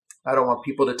I don't want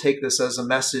people to take this as a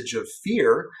message of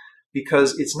fear,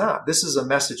 because it's not. This is a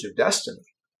message of destiny.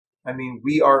 I mean,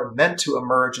 we are meant to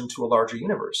emerge into a larger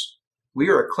universe. We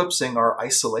are eclipsing our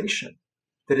isolation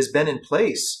that has been in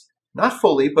place, not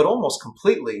fully, but almost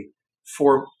completely,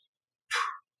 for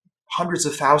hundreds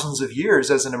of thousands of years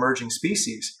as an emerging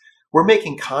species. We're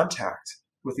making contact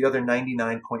with the other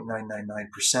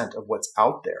 99.999% of what's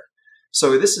out there.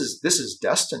 So this is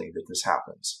destiny that this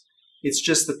happens. It's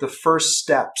just that the first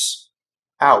steps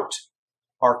out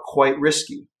are quite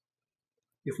risky.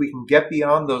 If we can get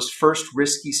beyond those first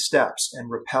risky steps and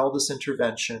repel this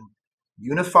intervention,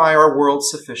 unify our world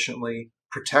sufficiently,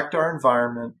 protect our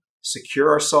environment, secure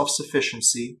our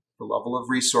self-sufficiency, the level of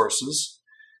resources,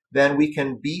 then we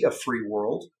can be a free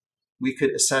world. We could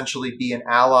essentially be an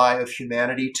ally of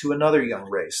humanity to another young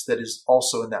race that is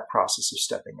also in that process of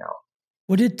stepping out.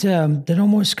 Would it, that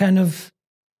almost kind of,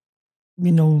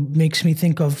 makes me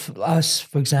think of us,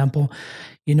 for example,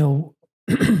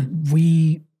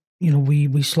 we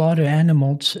slaughter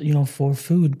animals, for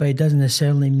food, but it doesn't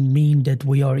necessarily mean that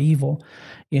we are evil.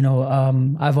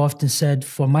 I've often said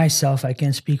for myself, I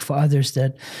can't speak for others,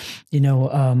 that,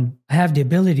 I have the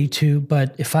ability to,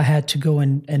 but if I had to go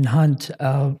and hunt,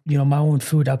 my own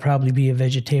food, I'll probably be a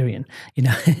vegetarian,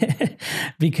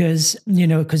 because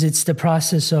it's the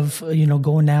process of,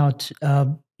 going out,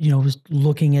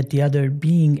 looking at the other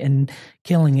being and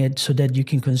killing it so that you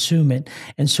can consume it.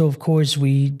 And so, of course,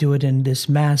 we do it in this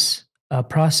mass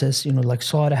process, like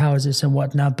slaughterhouses and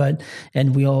whatnot,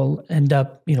 and we all end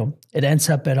up, it ends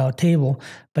up at our table,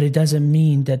 but it doesn't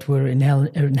mean that we're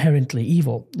inherently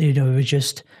evil. It's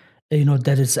just,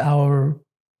 that it's our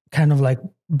kind of like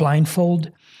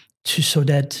blindfold, so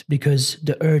that, because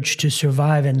the urge to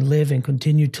survive and live and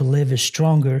continue to live is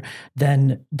stronger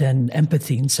than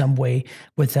empathy in some way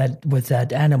with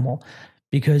that animal,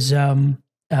 because a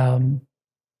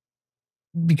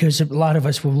lot of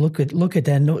us will look at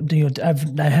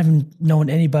that. I haven't known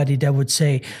anybody that would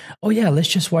say, "Oh yeah, let's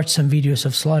just watch some videos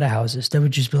of slaughterhouses." They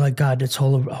would just be like, "God, that's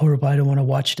horrible. I don't want to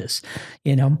watch this,"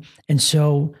 And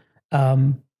so,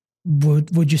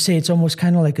 would you say it's almost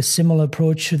kind of like a similar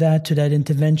approach to that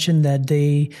intervention, that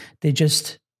they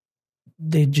just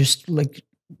like,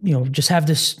 just have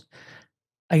this,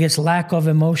 I guess, lack of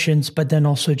emotions, but then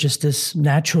also just this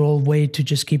natural way to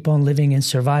just keep on living and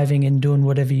surviving and doing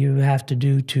whatever you have to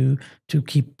do to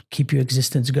keep your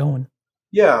existence going?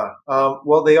 Yeah.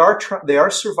 Well, they are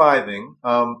surviving.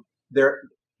 There are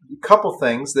a couple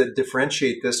things that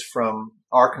differentiate this from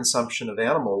our consumption of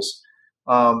animals.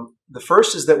 The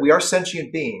first is that we are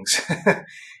sentient beings,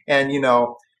 and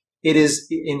it is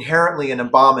inherently an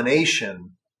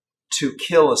abomination to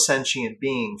kill a sentient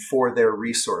being for their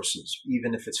resources,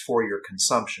 even if it's for your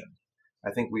consumption.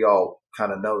 I think we all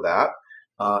kind of know that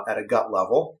at a gut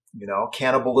level.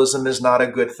 Cannibalism is not a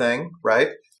good thing, right?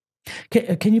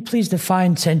 Can you please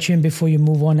define sentient before you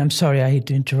move on? I'm sorry, I hate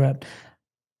to interrupt.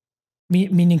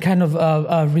 Meaning kind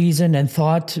of reason and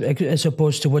thought, as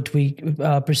opposed to what we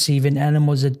perceive in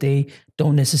animals, that they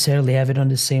don't necessarily have it on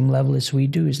the same level as we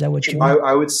do. Is that what you mean?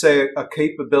 I would say a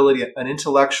capability, an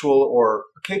intellectual or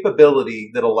a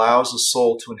capability that allows a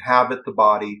soul to inhabit the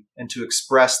body and to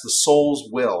express the soul's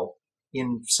will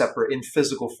in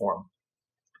physical form.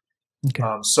 Okay.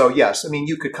 So yes, I mean,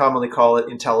 you could commonly call it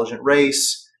intelligent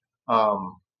race,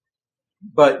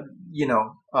 but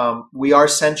we are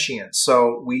sentient,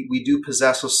 so we do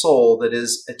possess a soul that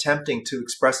is attempting to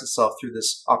express itself through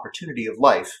this opportunity of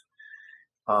life.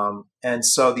 And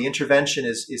so the intervention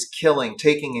is killing,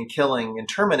 taking and killing and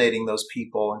terminating those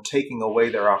people and taking away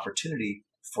their opportunity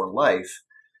for life.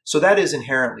 So that is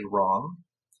inherently wrong.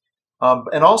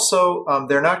 And also,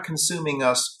 they're not consuming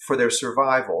us for their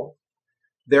survival.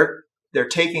 They're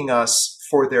taking us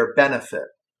for their benefit,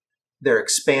 their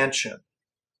expansion,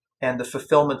 and the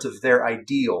fulfillment of their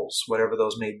ideals, whatever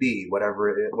those may be,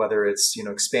 whether it's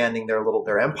expanding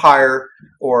their empire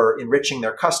or enriching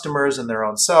their customers and their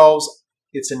own selves.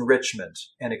 It's enrichment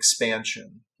and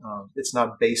expansion. It's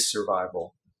not base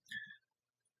survival.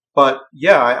 But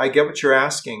yeah, I get what you're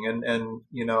asking, and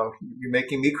you're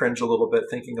making me cringe a little bit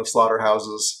thinking of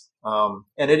slaughterhouses.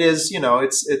 And it is,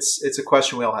 it's a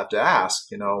question we all have to ask,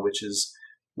 which is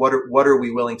what are we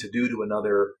willing to do to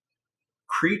another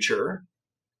creature?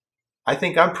 I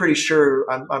think I'm pretty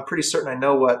certain I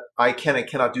know what I can and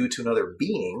cannot do to another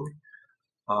being.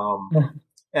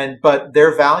 But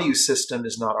their value system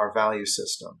is not our value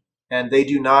system, and they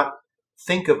do not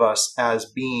think of us as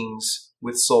beings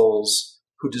with souls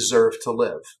who deserve to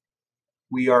live.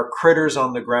 We are critters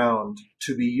on the ground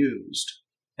to be used,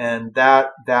 and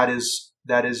that is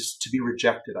to be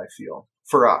rejected, I feel,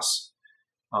 for us.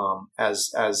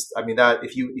 That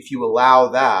if you allow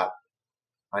that,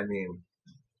 I mean,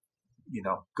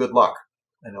 good luck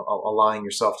and allying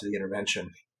yourself to the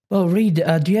intervention. Well, Reed,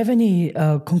 do you have any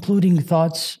concluding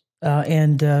thoughts?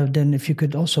 And then if you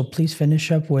could also please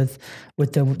finish up with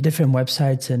the different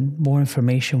websites and more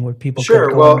information where people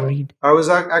could go and read. I was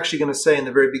actually going to say in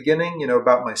the very beginning,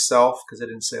 about myself, because I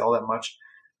didn't say all that much.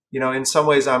 In some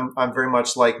ways, I'm very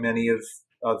much like many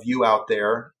of you out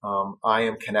there. I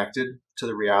am connected to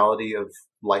the reality of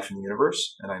life in the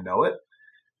universe, and I know it.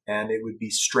 And it would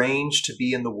be strange to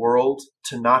be in the world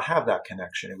to not have that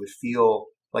connection. It would feel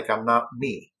like I'm not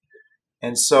me.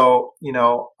 And so,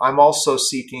 I'm also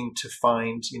seeking to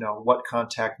find, what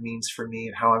contact means for me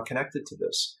and how I'm connected to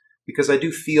this. Because I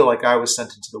do feel like I was sent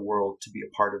into the world to be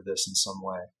a part of this in some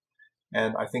way.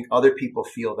 And I think other people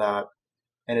feel that.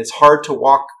 And it's hard to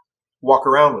walk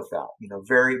around with that.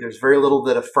 There's very little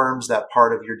that affirms that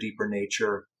part of your deeper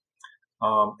nature.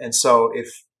 And so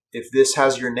if this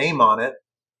has your name on it,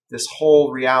 this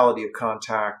whole reality of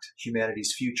contact,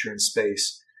 humanity's future in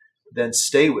space, then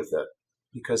stay with it,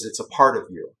 because it's a part of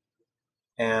you.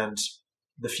 And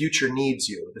the future needs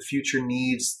you. The future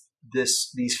needs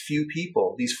these few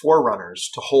people, these forerunners,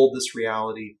 to hold this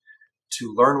reality,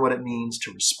 to learn what it means,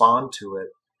 to respond to it,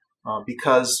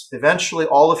 because eventually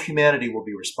all of humanity will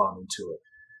be responding to it.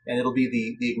 And it'll be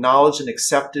the acknowledged and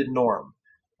accepted norm.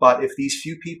 But if these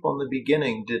few people in the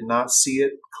beginning did not see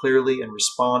it clearly and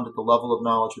respond at the level of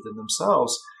knowledge within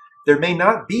themselves, there may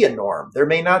not be a norm. There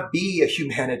may not be a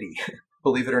humanity,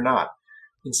 believe it or not.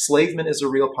 Enslavement is a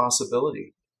real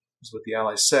possibility, is what the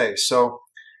Allies say. So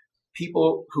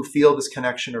people who feel this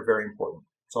connection are very important.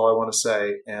 That's all I want to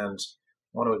say. And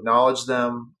I want to acknowledge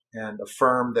them and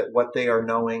affirm that what they are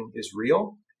knowing is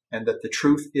real, and that the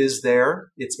truth is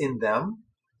there. It's in them.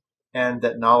 And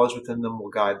that knowledge within them will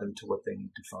guide them to what they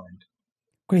need to find.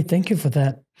 Great, thank you for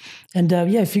that. And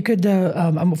if you could,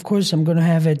 of course, I'm going to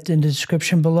have it in the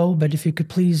description below, but if you could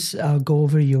please go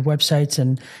over your websites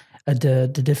and the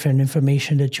different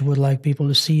information that you would like people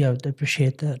to see, I would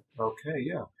appreciate that. Okay,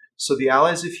 yeah. So the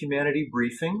Allies of Humanity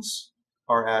briefings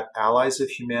are at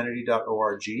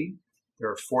alliesofhumanity.org. There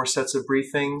are 4 sets of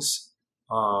briefings.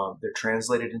 They're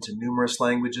translated into numerous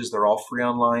languages. They're all free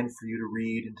online for you to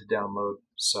read and to download.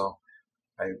 So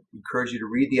I encourage you to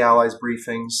read the Allies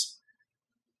briefings.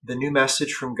 The New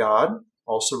Message from God,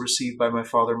 also received by my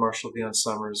father, Marshall Dion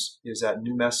Summers, is at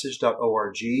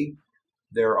newmessage.org.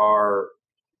 There are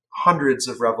hundreds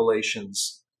of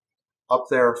revelations up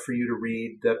there for you to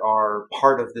read that are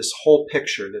part of this whole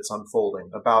picture that's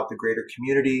unfolding about the greater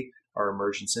community, our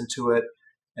emergence into it,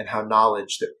 and how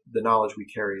the knowledge we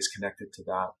carry is connected to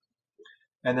that.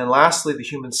 And then lastly,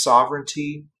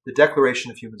 the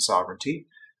Declaration of Human Sovereignty,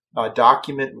 a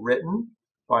document written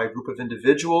by a group of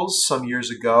individuals some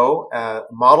years ago,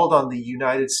 modeled on the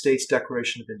United States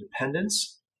Declaration of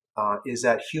Independence, is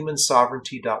at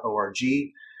humansovereignty.org.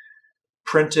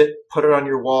 Print it, put it on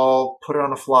your wall, put it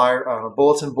on a flyer, on a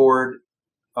bulletin board,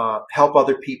 help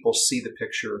other people see the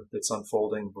picture that's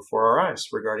unfolding before our eyes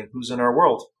regarding who's in our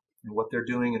world and what they're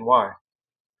doing and why.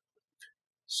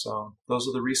 So those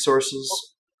are the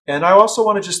resources. And I also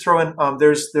want to just throw in,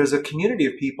 there's a community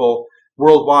of people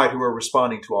worldwide who are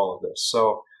responding to all of this.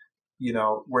 So,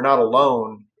 we're not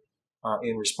alone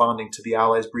in responding to the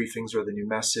Allies briefings or the new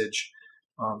message.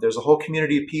 There's a whole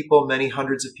community of people, many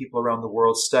hundreds of people around the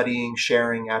world studying,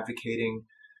 sharing, advocating.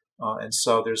 And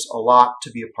so there's a lot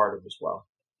to be a part of as well.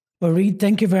 Well, Reed,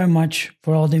 thank you very much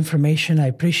for all the information. I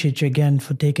appreciate you again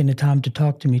for taking the time to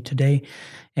talk to me today.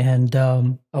 And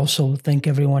also thank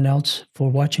everyone else for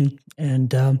watching.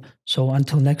 And so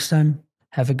until next time,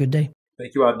 have a good day.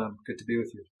 Thank you, Adnan. Good to be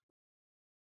with you.